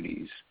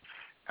communities.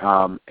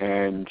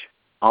 And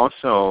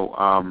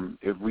also,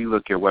 if we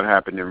look at what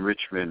happened in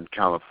Richmond,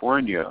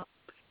 California,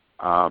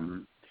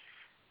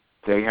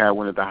 they had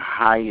one of the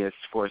highest,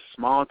 for a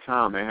small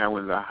town, they had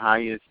one of the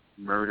highest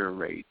murder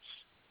rates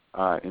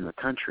in the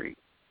country,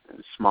 in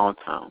a small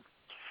town.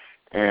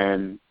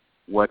 And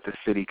what the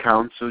city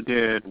council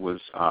did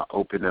was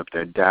open up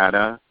their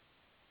data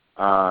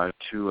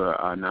to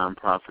a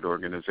nonprofit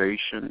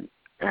organization,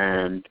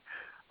 and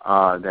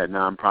that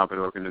nonprofit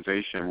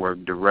organization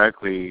worked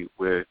directly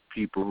with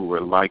people who were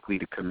likely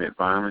to commit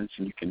violence,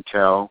 and you can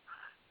tell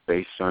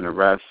based on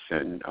arrests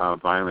and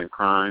violent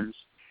crimes,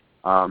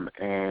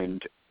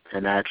 and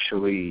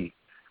actually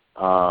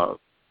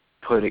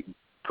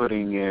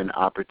putting in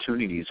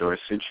opportunities, or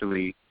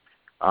essentially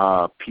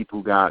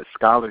people got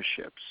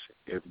scholarships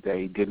if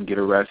they didn't get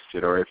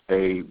arrested or if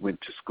they went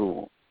to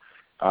school.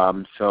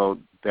 So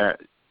that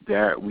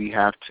we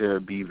have to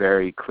be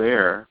very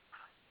clear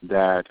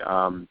that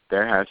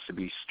there has to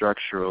be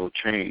structural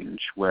change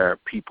where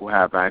people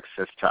have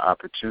access to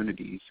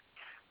opportunities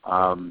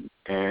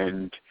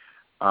and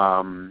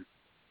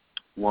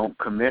won't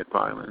commit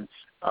violence.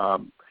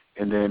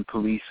 And then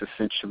police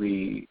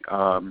essentially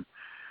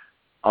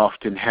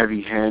often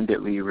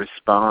heavy-handedly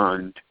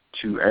respond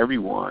to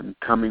everyone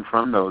coming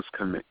from those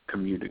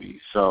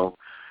communities. So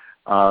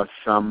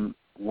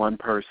one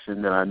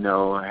person that I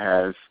know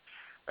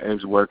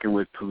is working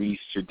with police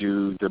to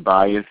do the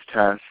bias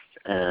test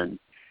and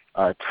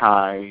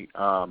tie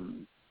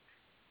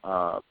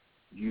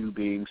you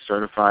being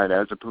certified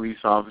as a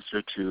police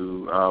officer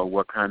to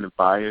what kind of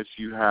bias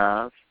you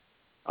have.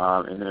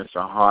 And there's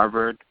a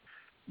Harvard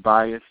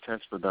bias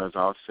test, but there's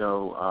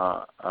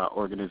also an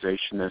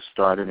organization that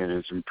started and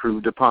has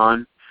improved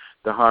upon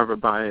the Harvard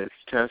bias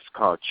test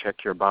called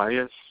Check Your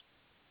Bias.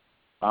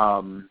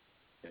 And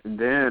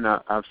then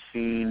I've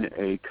seen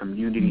a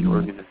community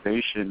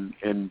organization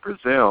in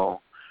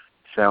Brazil,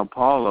 Sao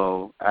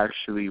Paulo,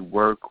 actually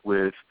work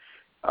with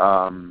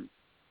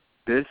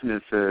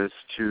businesses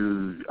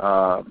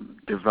to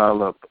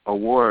develop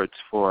awards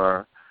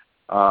for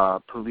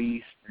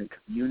police and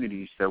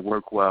communities that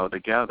work well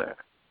together.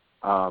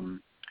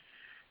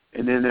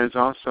 And then there's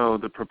also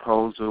the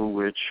proposal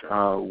which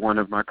one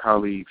of my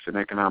colleagues, an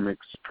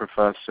economics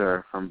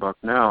professor from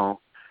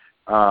Bucknell,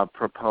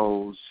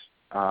 proposed,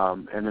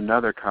 and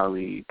another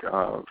colleague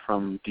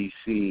from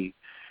D.C.,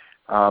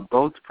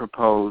 both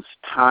proposed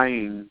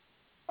tying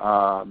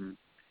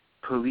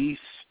police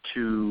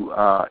to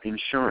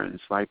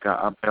insurance, like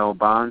a bail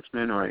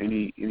bondsman or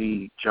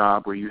any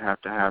job where you have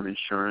to have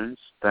insurance,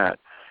 that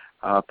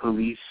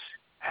police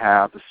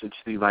have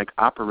essentially like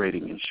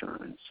operating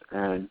insurance,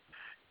 and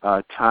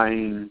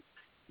tying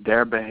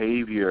their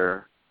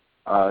behavior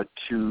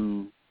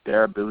to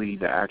their ability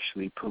to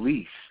actually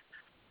police.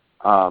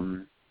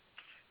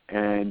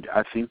 And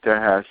I think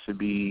there has to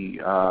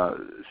be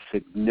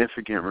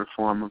significant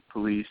reform of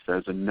police.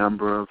 There's a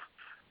number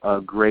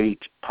of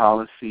great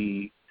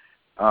policy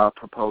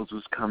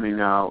proposals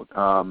coming out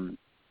from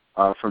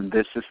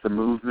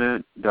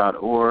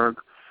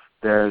thisisthemovement.org.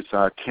 There's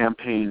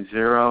Campaign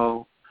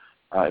Zero.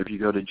 If you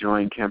go to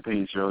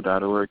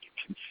joincampaign0.org, you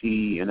can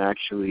see and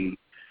actually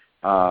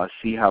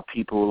see how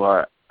people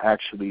are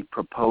actually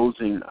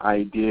proposing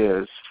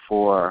ideas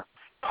for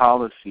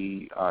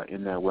policy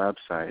in their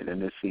website,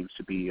 and this seems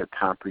to be a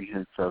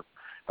comprehensive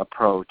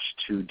approach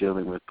to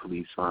dealing with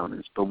police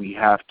violence. But we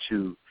have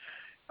to,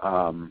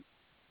 and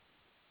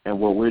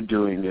what we're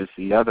doing is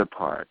the other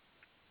part,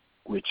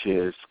 which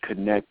is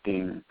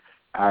connecting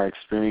our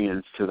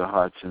experience to the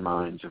hearts and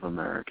minds of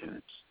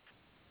Americans.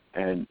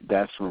 And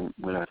that's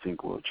when I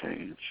think we'll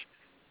change.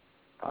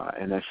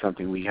 And that's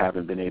something we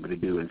haven't been able to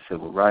do in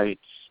civil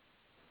rights.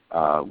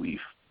 We're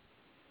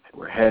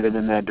headed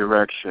in that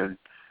direction,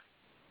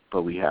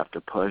 but we have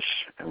to push,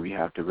 and we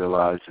have to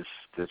realize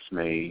this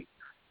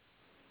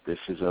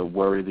is a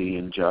worthy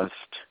and just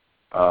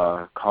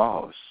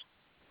cause.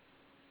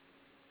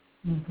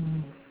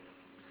 Mm-hmm.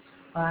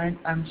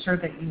 I'm sure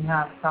that you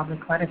have probably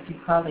quite a few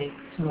colleagues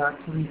who are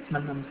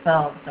policemen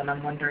themselves, and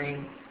I'm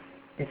wondering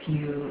if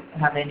you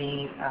have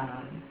any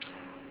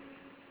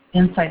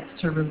insights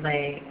to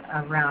relay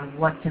around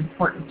what's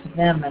important to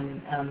them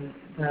and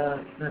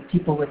the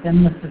people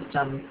within the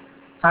system.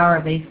 How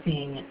are they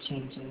seeing it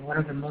changing? What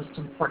are the most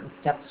important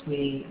steps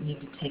we need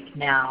to take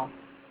now,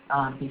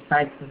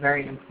 besides the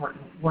very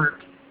important work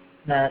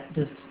that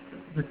the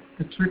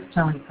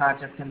Truth-Telling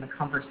Project and the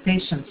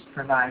conversations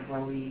provide,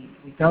 where we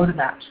go to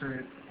that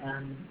truth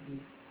and we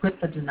quit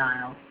the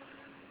denial.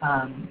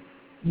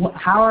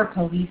 How are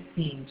police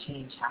seeing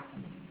change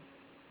happening?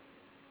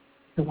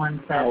 The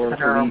ones that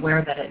are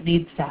aware that it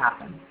needs to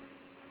happen.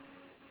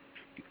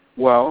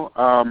 Well,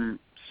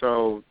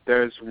 so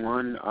there's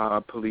one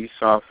police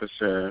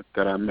officer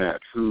that I met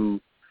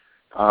who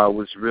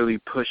was really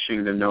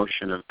pushing the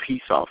notion of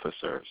peace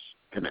officers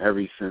in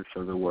every sense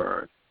of the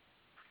word,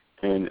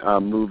 and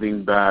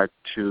moving back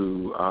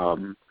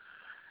to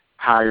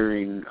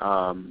hiring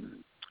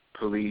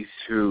police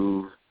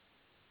who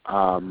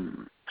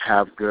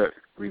have good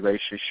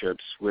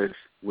relationships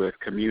with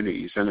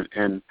communities.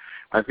 And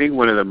I think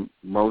one of the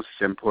most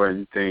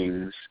important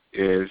things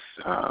is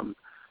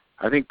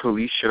I think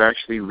police should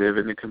actually live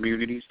in the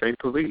communities they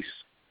police.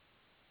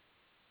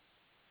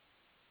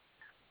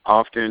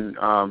 Often,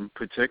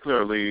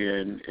 particularly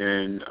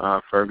in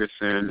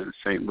Ferguson and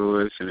St.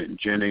 Louis and in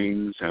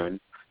Jennings and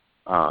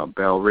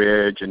Bell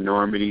Ridge and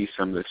Normandy,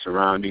 some of the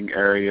surrounding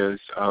areas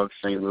of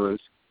St. Louis,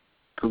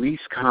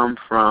 police come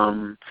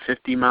from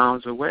 50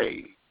 miles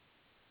away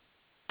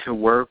to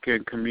work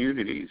in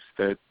communities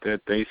that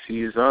they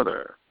see as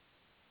other.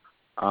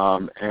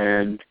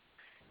 And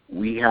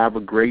we have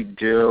a great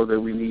deal that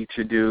we need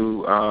to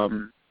do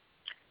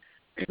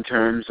in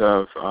terms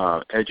of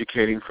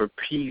educating for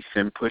peace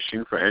and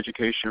pushing for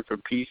education for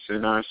peace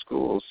in our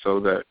schools, so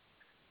that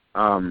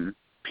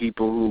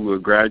people who are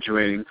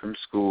graduating from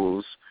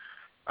schools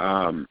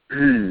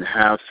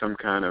have some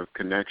kind of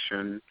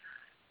connection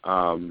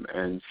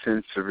and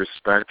sense of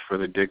respect for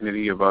the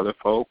dignity of other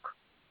folk.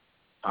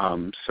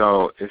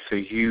 So it's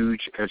a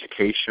huge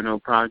educational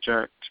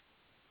project.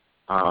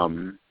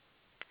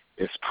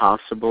 It's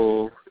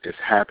possible. It's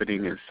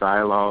happening in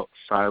silos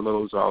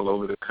all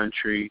over the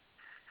country.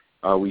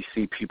 We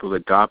see people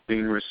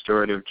adopting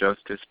restorative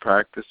justice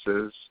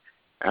practices,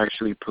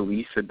 actually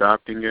police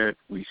adopting it.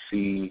 We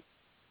see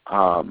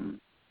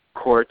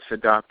courts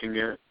adopting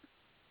it.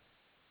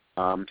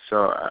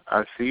 So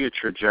I see a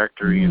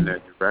trajectory in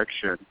that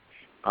direction.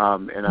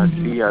 And I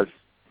see us,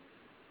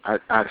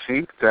 I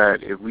think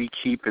that if we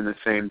keep in the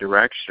same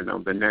direction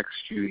over the next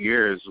few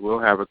years, we'll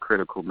have a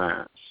critical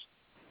mass.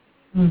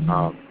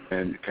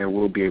 And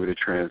we'll be able to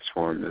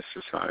transform this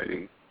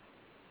society.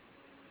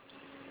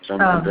 So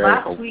I'm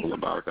very hopeful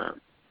about that.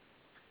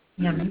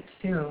 Yeah, me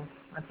too.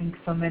 I think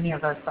so many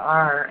of us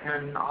are,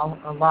 and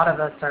a lot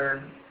of us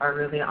are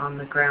really on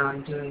the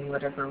ground doing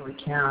whatever we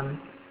can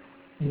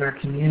in our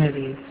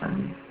communities,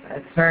 and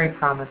it's very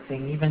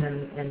promising. Even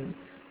in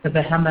the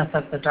behemoth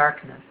of the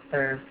darkness,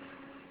 there's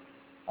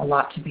a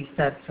lot to be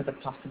said for the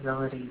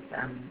possibilities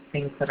and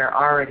things that are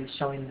already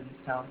showing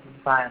themselves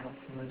as viable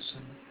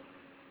solutions.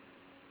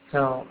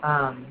 So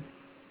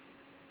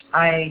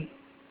I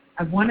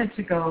wanted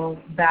to go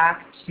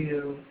back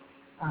to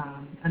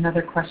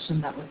another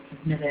question that was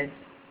submitted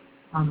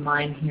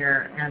online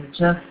here, and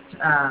just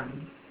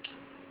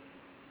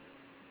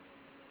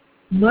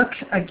look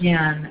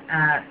again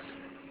at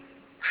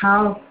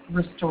how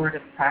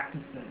restorative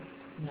practices,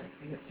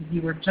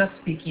 you were just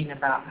speaking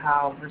about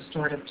how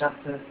restorative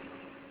justice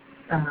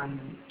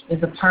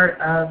is a part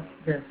of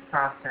this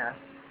process.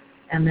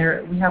 And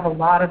we have a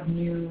lot of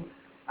new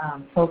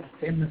folks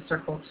in the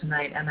circle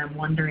tonight, and I'm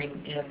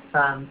wondering if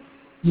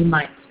you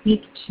might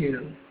speak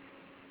to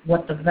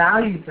what the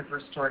values of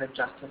restorative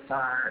justice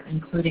are,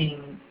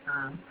 including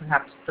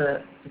perhaps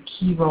the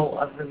key role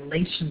of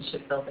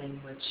relationship building,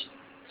 which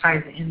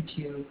ties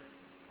into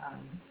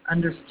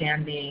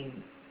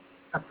understanding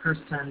a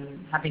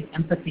person, having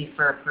empathy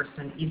for a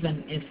person,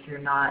 even if you're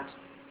not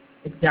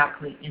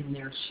exactly in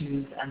their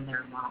shoes and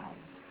their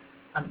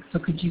lives. So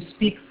could you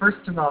speak,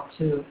 first of all,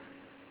 to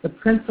the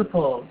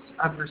principles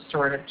of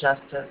restorative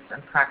justice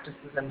and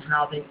practices and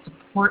how they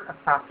support a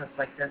process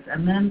like this?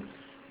 And then,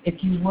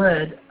 if you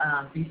would,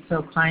 be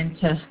so kind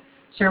to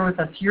share with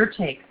us your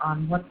take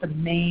on what the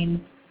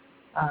main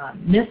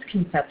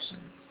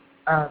misconceptions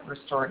of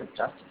restorative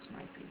justice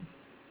might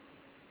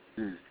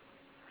be.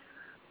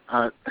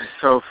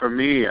 So for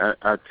me,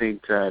 I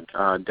think that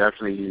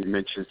definitely you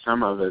mentioned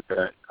some of it,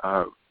 that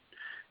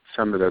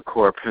some of the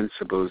core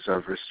principles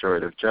of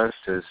restorative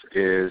justice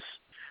is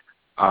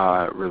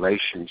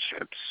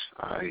relationships,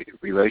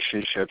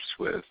 relationships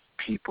with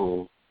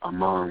people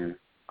among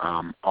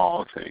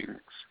all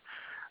things,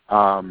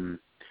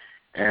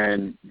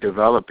 and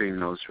developing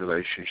those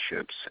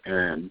relationships,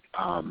 and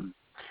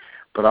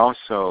but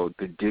also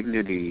the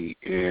dignity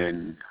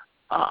in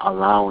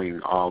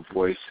allowing all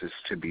voices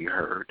to be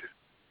heard.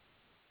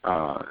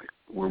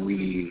 When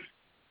we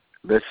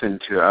listen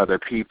to other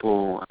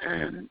people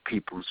and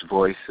people's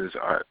voices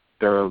are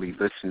thoroughly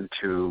listened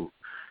to,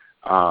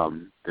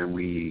 then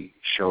we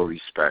show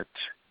respect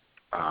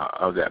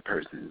of that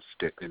person's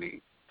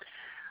dignity.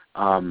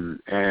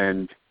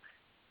 And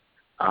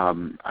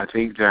I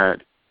think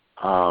that,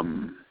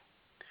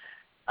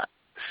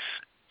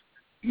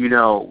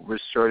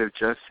 restorative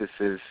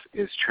justice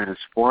is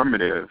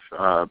transformative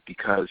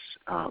because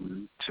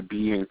to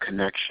be in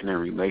connection and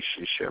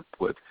relationship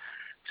with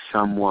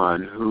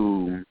someone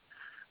who,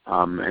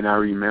 and I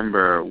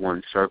remember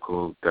one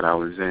circle that I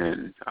was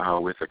in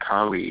with a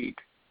colleague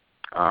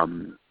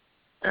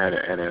at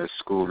a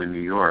school in New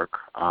York,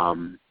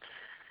 and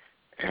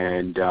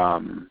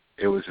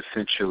it was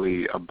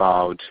essentially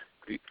about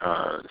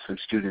some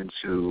students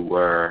who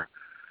were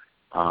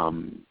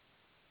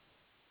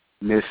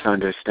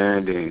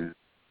misunderstanding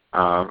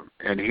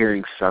and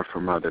hearing stuff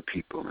from other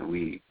people, and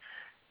we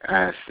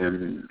asked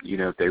them,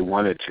 if they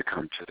wanted to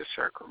come to the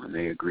circle, and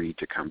they agreed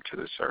to come to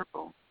the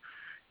circle.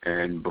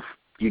 And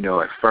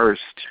at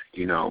first,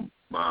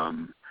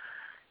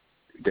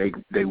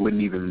 they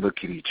wouldn't even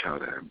look at each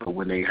other, but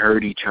when they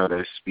heard each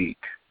other speak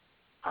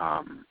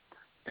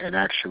and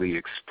actually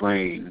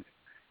explain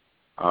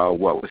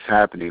what was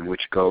happening,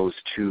 which goes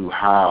to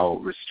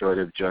how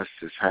restorative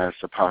justice has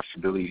the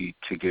possibility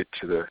to get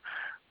to the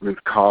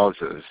root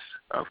causes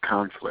of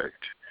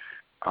conflict,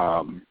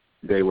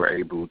 they were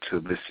able to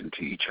listen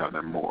to each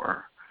other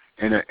more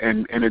and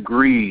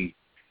agree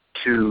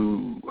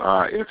to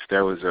if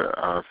there was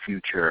a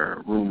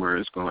future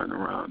rumors going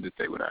around that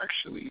they would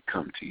actually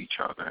come to each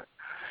other.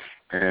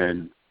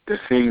 And the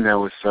thing that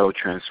was so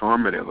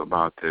transformative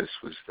about this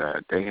was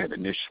that they had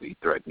initially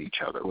threatened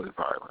each other with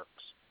violence.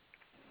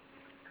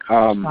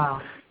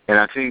 Wow. And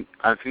I think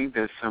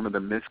that some of the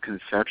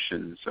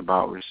misconceptions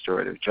about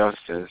restorative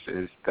justice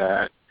is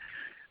that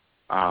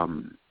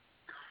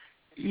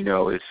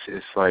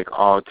it's like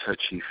all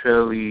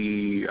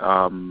touchy-feely,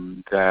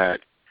 that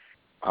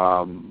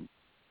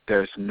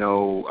there's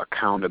no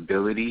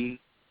accountability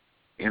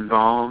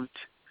involved,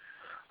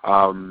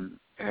 and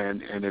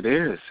it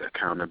is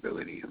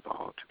accountability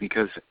involved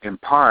because, in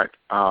part,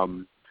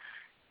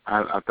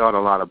 I've thought a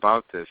lot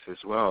about this as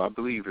well. I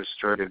believe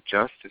restorative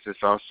justice is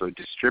also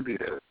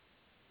distributive,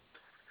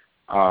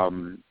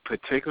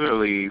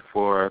 particularly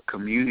for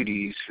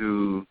communities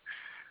who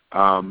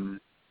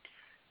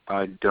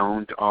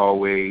don't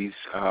always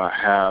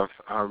have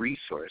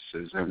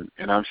resources.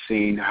 And I've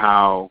seen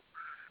how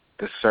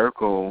the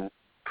circle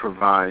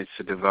provides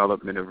the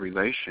development of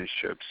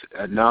relationships,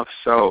 enough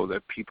so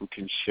that people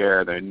can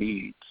share their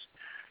needs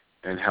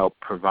and help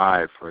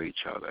provide for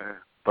each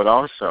other. But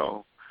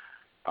also,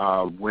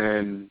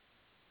 when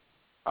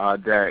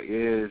there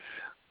is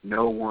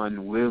no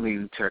one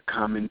willing to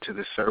come into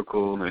the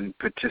circle and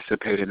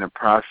participate in a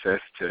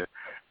process to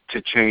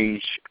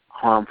change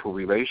harmful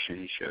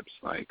relationships.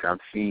 Like I've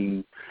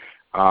seen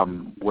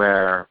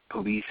where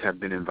police have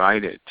been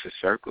invited to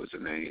circles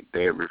and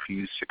they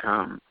refuse to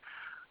come.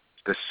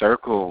 The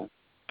circle,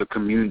 the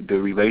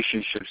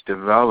relationships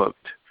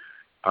developed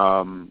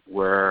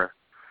were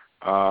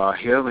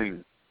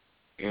healing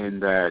in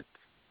that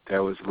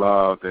there was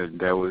love and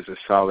there was a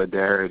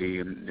solidarity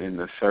in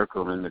the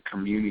circle and the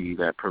community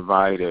that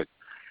provided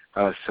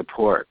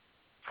support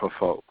for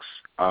folks.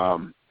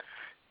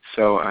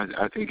 So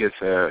I think it's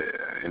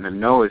and I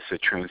know it's a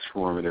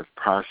transformative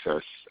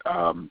process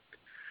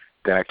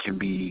that can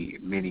be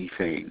many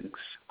things.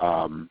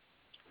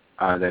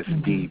 That's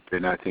deep,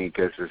 and I think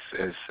as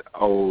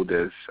old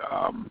as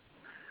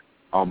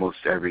almost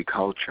every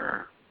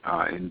culture,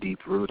 and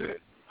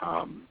deep-rooted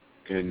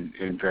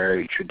in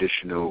very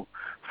traditional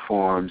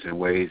forms and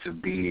ways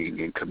of being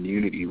in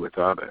community with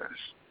others.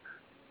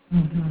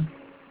 Mm-hmm.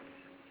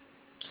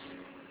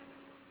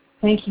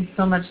 Thank you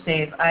so much,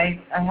 Dave.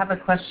 I have a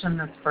question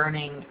that's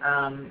burning,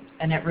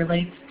 and it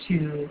relates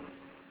to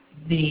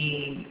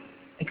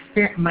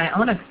my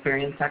own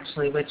experience,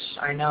 actually, which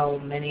I know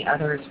many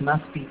others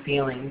must be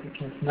feeling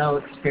because no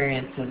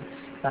experience is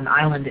an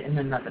island in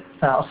and of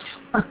itself.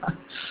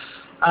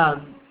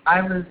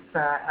 I was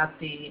at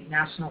the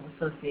National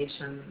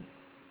Association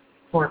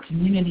for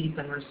Communities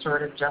and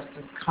Restorative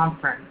Justice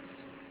Conference,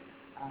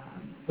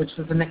 which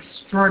was an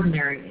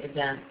extraordinary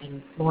event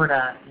in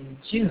Florida in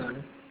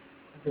June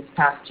this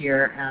past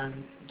year,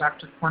 and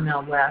Dr.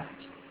 Cornel West,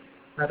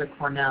 Brother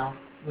Cornel,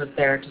 was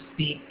there to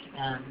speak,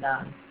 and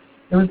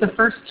it was the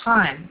first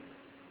time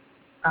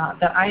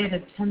that I had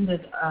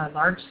attended a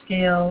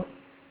large-scale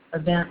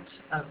event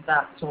of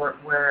that sort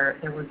where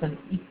there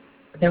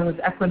was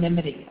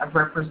equanimity of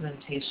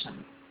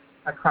representation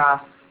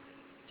across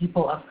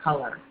people of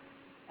color,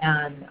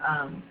 and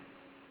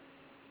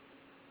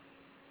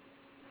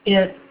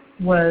it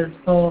was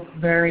both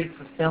very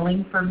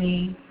fulfilling for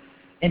me,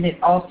 and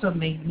it also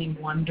made me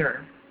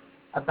wonder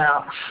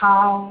about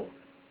how,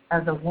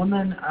 as a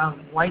woman of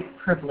white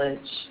privilege,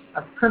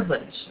 of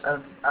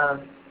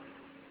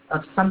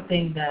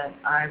something that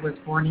I was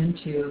born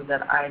into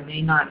that I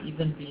may not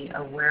even be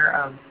aware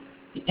of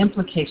the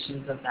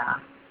implications of that,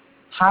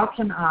 how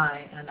can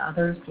I and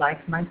others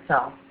like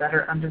myself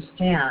better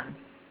understand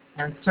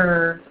and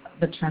serve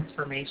the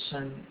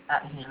transformation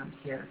at hand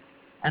here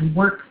and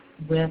work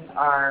with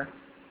our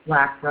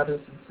Black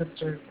brothers and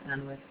sisters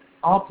and with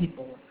all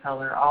people of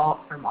color,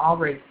 from all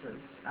races,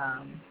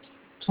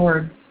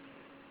 towards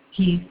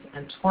peace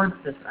and towards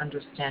this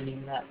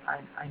understanding that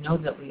I know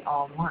that we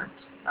all want,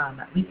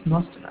 at least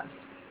most of us.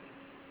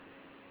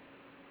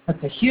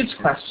 That's a huge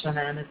question,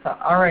 and it's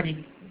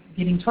already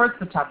getting towards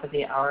the top of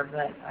the hour,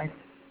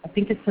 but I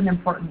think it's an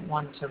important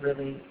one to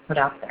really put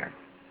out there.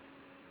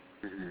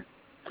 Mm-hmm.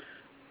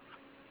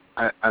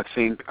 I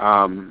think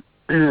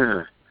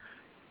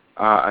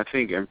I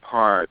think in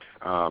part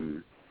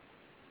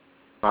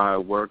by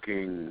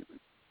working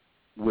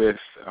with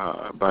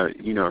by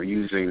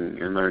using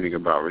and learning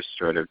about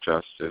restorative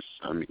justice,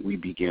 I mean, we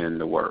begin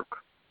the work.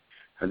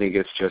 I think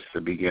it's just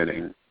the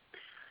beginning,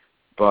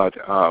 but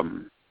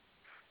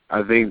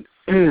I think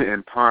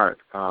in part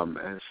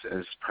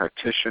as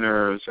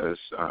practitioners, as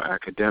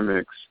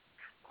academics,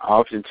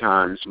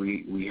 oftentimes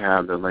we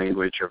have the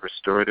language of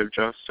restorative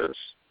justice.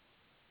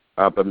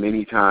 But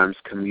many times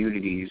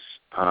communities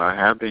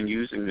have been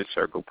using the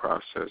circle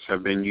process,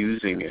 have been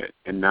using it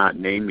and not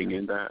naming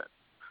it that.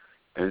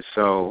 And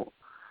so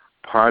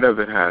part of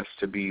it has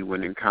to be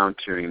when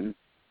encountering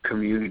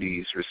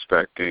communities,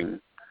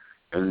 respecting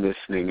and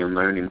listening and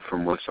learning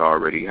from what's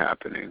already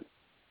happening.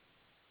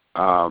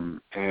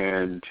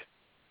 And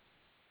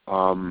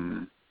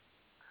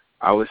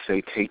I would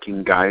say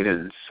taking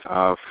guidance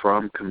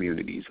from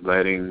communities,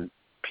 letting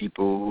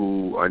people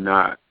who are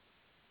not,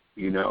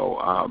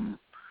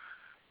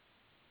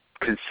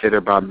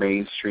 considered by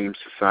mainstream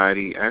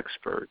society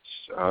experts,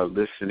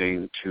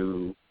 listening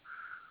to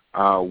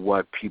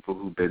what people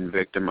who've been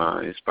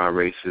victimized by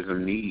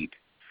racism need.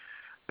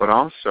 But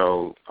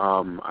also,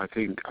 I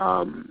think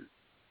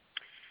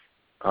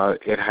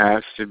it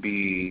has to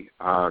be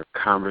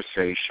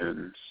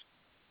conversations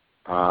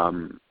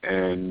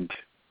and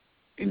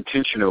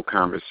intentional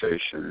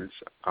conversations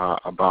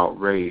about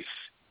race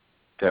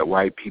that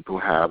white people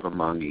have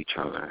among each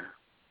other,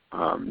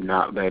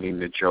 not letting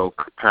the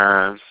joke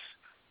pass,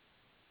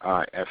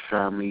 at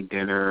family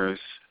dinners,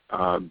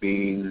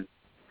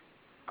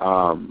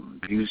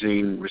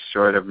 using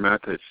restorative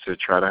methods to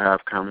try to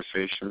have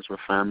conversations with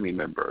family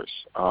members,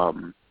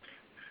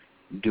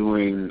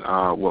 doing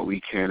what we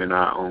can in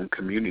our own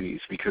communities,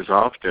 because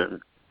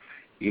often,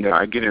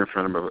 I get in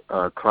front of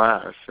a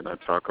class and I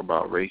talk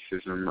about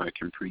racism. I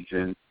can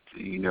present,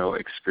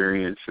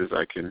 experiences.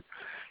 I can,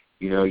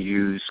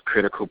 use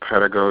critical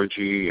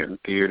pedagogy and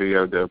theory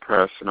of the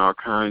oppressed and all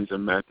kinds of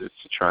methods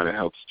to try to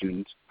help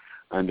students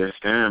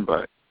understand.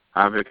 But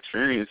I've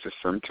experienced that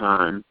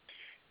sometimes,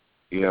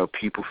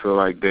 people feel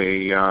like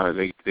they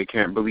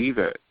can't believe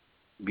it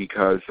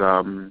because,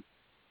 I'm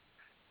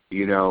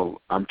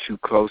too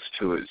close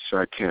to it, so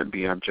I can't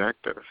be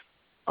objective.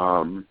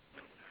 Or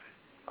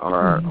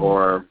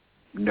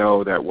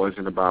no, that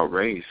wasn't about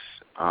race.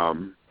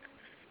 And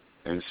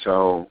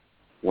so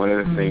one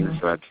of the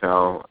things I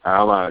tell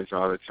allies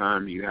all the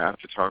time, you have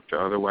to talk to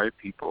other white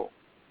people.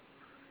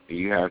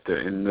 You have to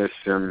enlist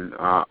them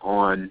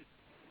on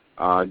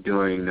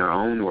doing their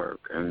own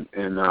work. And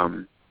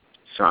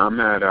so I'm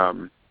at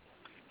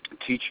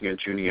teaching at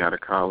Juniata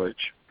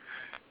College,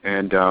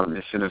 and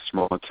it's in a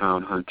small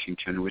town,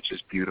 Huntington, which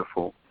is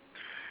beautiful.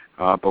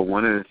 But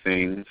one of the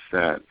things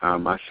that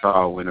I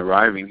saw when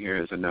arriving here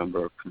is a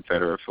number of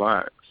Confederate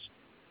flags.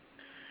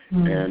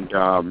 And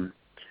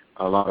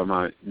a lot of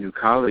my new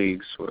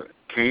colleagues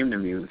came to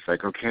me and was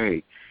like,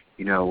 okay,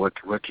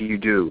 what can you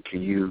do?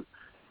 Can you,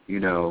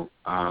 can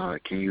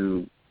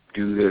you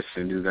do this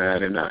and do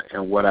that?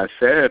 And what I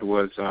said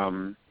was,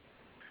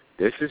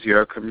 this is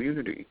your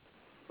community.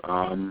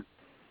 How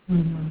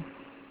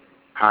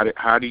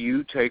do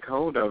you take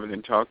hold of it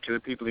and talk to the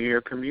people in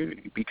your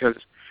community? Because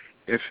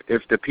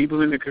if the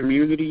people in the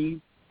community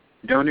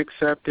don't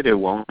accept it, it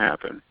won't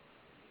happen.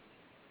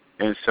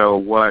 And so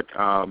what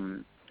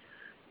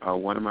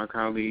one of my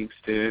colleagues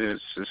did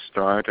is to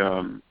start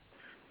a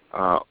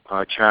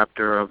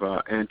chapter of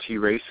an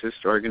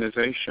anti-racist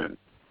organization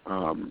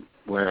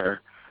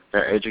where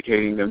they're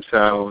educating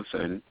themselves,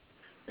 and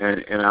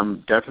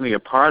I'm definitely a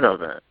part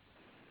of it.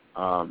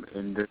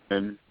 And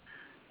then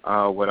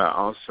what I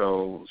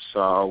also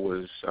saw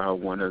was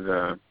one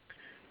of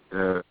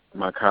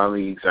my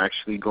colleagues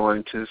actually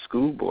going to the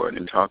school board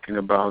and talking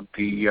about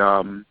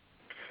the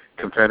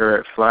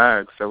Confederate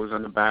flags that was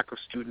on the back of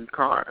student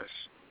cars,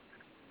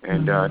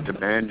 and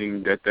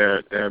demanding that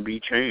there be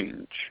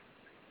change.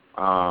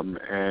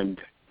 And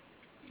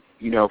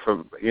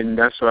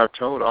that's what I've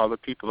told all the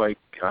people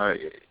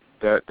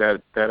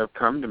that have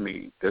come to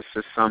me. This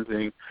is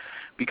something,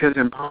 because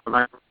in part,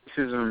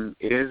 racism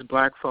is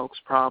black folks'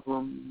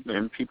 problem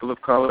and people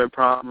of color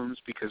problems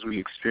because we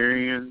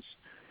experience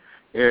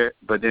it,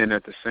 but then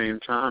at the same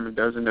time, it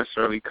doesn't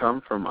necessarily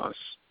come from us.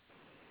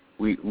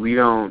 We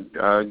don't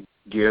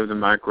give the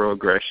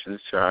microaggressions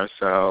to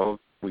ourselves.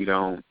 We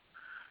don't.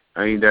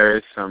 I mean, there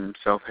is some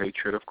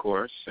self-hatred, of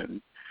course, and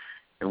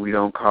we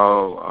don't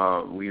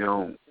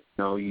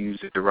use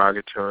a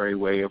derogatory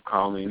way of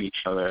calling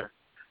each other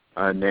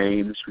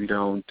names. We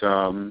don't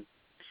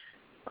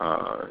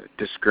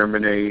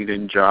discriminate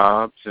in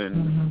jobs,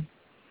 and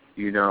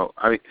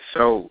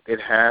so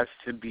it has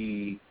to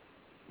be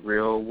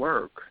real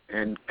work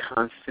and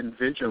constant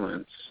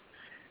vigilance,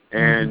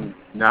 and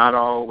not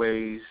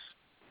always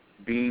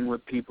being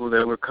with people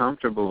that we're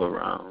comfortable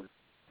around.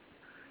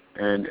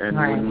 And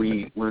right. when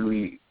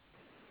we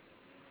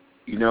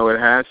it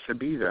has to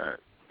be that.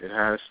 It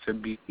has to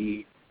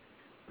be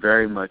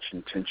very much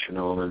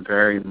intentional and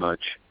very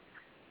much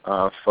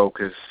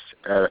focused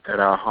at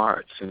our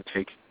hearts and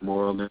taking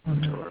moral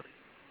inventory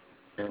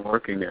and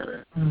working at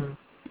it.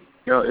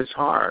 It's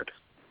hard.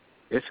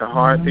 It's a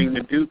hard thing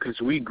to do because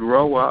we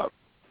grow up.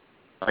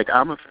 Like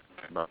I'm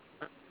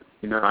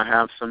I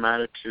have some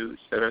attitudes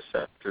that are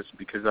sexist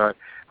because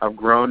I've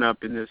grown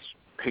up in this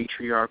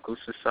patriarchal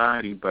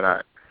society, but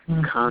I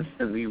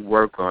constantly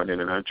work on it,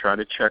 and I try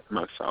to check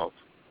myself.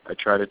 I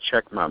try to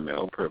check my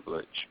male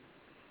privilege.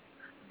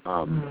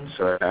 So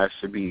it has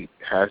to be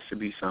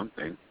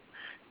something.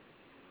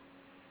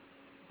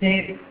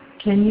 Dave,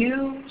 can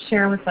you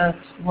share with us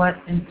what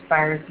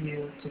inspires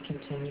you to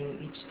continue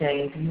each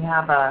day? Do you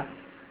have a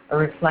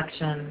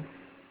reflection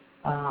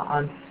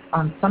on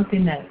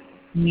something that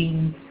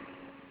means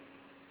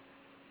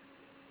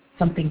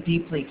something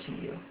deeply to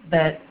you,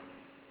 that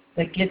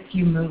gets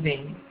you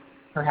moving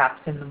perhaps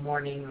in the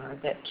morning, or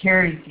that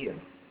carries you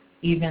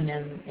even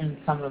in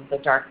some of the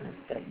darkness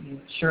that you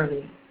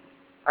surely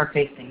are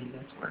facing in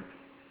this work?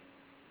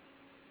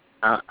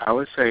 I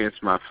would say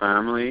it's my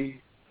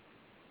family,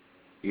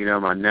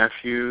 my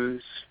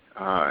nephews,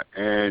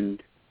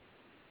 and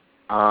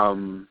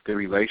the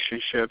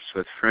relationships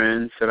with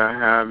friends that I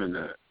have, and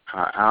the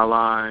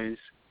allies,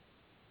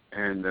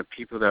 and the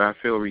people that I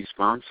feel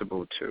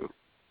responsible to.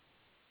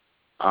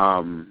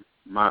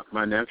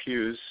 My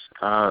nephews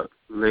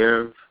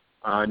live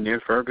near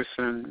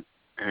Ferguson,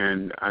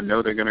 and I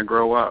know they're going to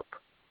grow up.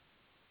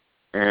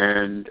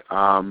 And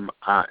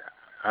I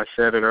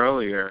said it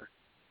earlier,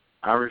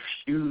 I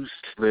refuse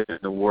to live in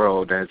the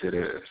world as it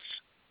is.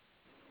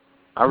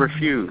 I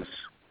refuse.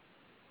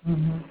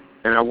 And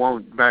I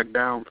won't back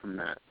down from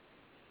that.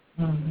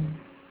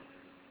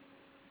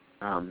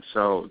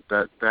 So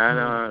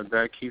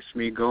that keeps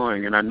me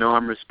going, and I know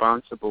I'm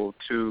responsible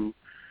to,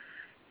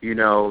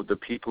 the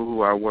people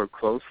who I work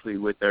closely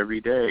with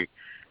every day.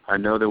 I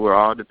know that we're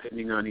all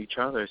depending on each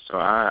other, so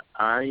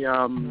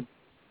I'm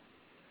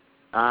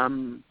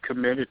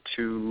committed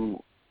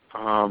to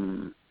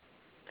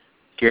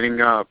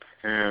getting up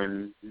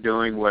and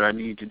doing what I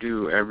need to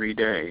do every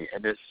day.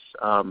 And it's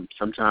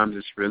sometimes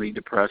it's really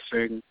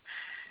depressing.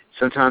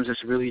 Sometimes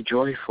it's really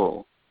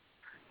joyful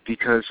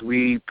because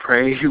we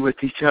pray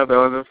with each other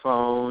on the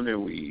phone,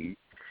 and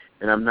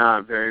I'm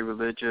not very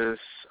religious.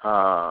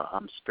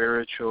 I'm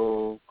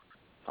spiritual.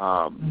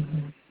 I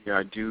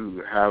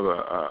do have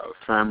a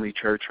family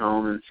church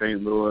home in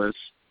St. Louis,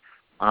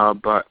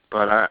 but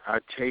I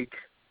take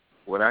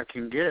what I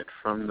can get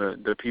from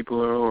the people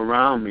who are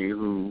around me,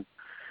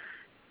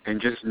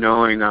 and just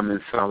knowing I'm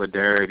in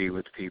solidarity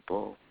with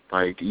people,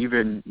 like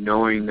even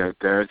knowing that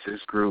there's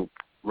this group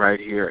right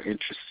here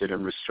interested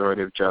in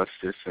restorative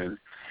justice, and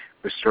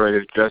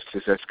restorative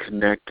justice that's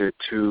connected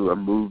to a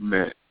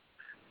movement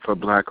for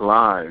Black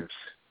lives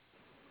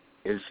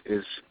is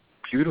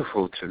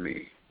beautiful to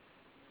me.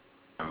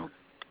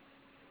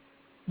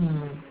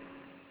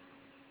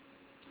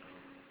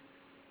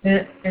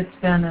 It's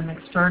been an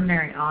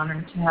extraordinary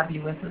honor to have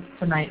you with us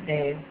tonight,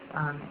 Dave.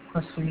 Of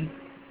course, we've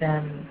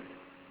been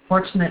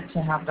fortunate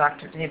to have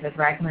Dr. David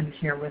Ragland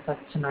here with us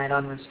tonight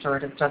on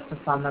Restorative Justice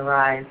on the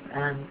Rise.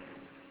 And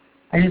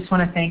I just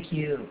want to thank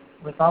you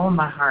with all of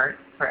my heart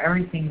for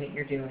everything that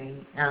you're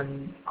doing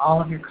and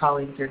all of your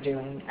colleagues are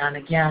doing. And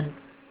again,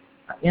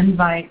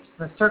 invite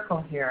the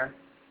circle here,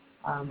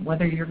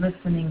 whether you're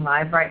listening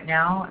live right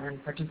now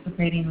and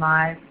participating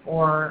live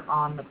or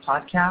on the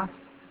podcast,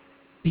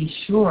 be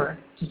sure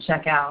to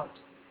check out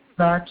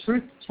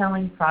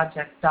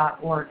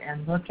thetruhtellingproject.org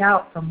and look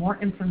out for more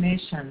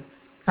information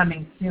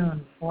coming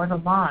soon for the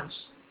launch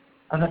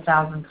of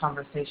 1,000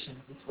 Conversations,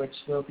 which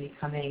will be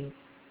coming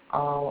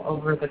all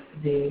over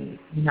the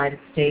United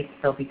States.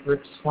 There'll be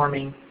groups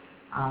forming,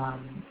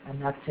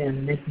 and that's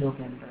in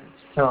mid-November.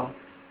 So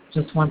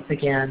just once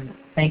again,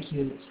 thank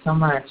you so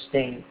much,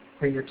 Dave,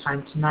 for your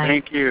time tonight.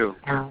 Thank you.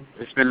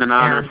 It's been an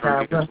honor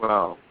for me as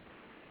well.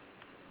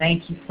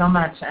 Thank you so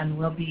much, and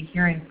we'll be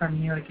hearing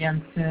from you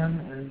again soon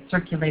and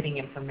circulating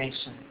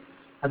information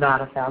about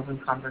 1,000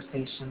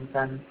 Conversations.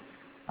 And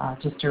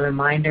just a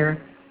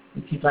reminder,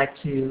 if you'd like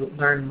to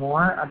learn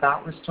more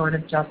about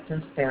restorative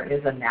justice, there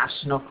is a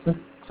national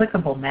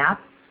clickable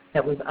map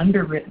that was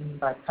underwritten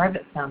by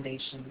private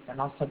foundations and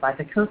also by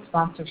the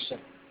co-sponsorship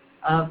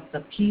of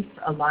the Peace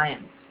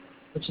Alliance,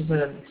 which is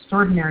an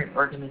extraordinary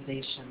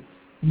organization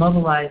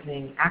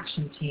mobilizing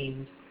action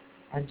teams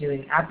and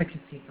doing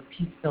advocacy for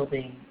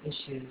peace-building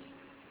issues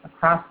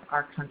across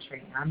our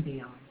country and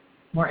beyond.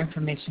 More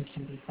information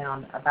can be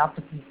found about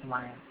the Peace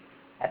Alliance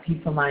at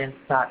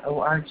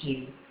peacealliance.org.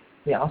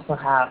 We also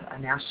have a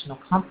national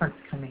conference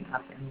coming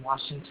up in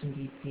Washington,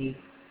 D.C.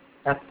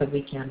 That's the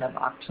weekend of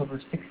October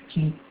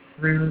 16th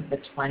through the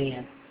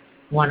 20th.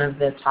 One of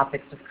the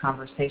topics of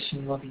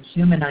conversation will be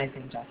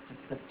humanizing justice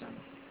systems.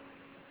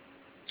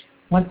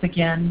 Once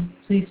again,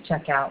 please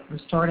check out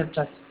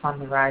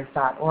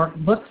restorativejusticeontherise.org.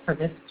 Look for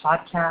this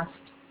podcast,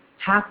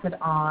 pass it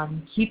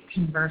on, keep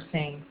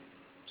conversing,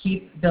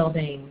 keep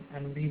building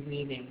and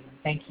reweaving.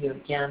 Thank you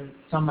again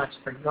so much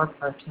for your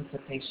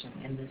participation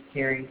in this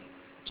series.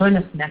 Join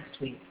us next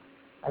week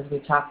as we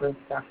talk with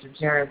Dr.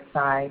 Jared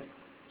Seid.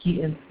 He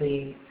is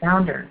the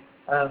founder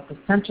of the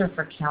Center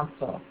for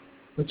Counsel,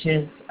 which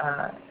is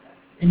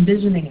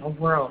envisioning a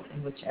world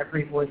in which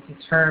every voice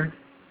is heard,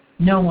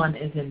 no one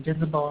is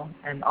invisible,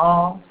 and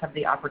all have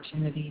the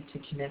opportunity to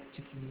connect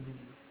to community.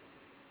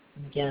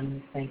 And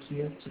again, thank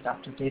you to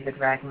Dr. David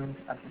Ragland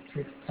of the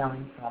Truth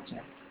Telling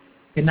Project.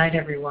 Good night,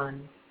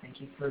 everyone.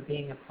 Thank you for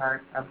being a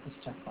part of the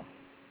circle.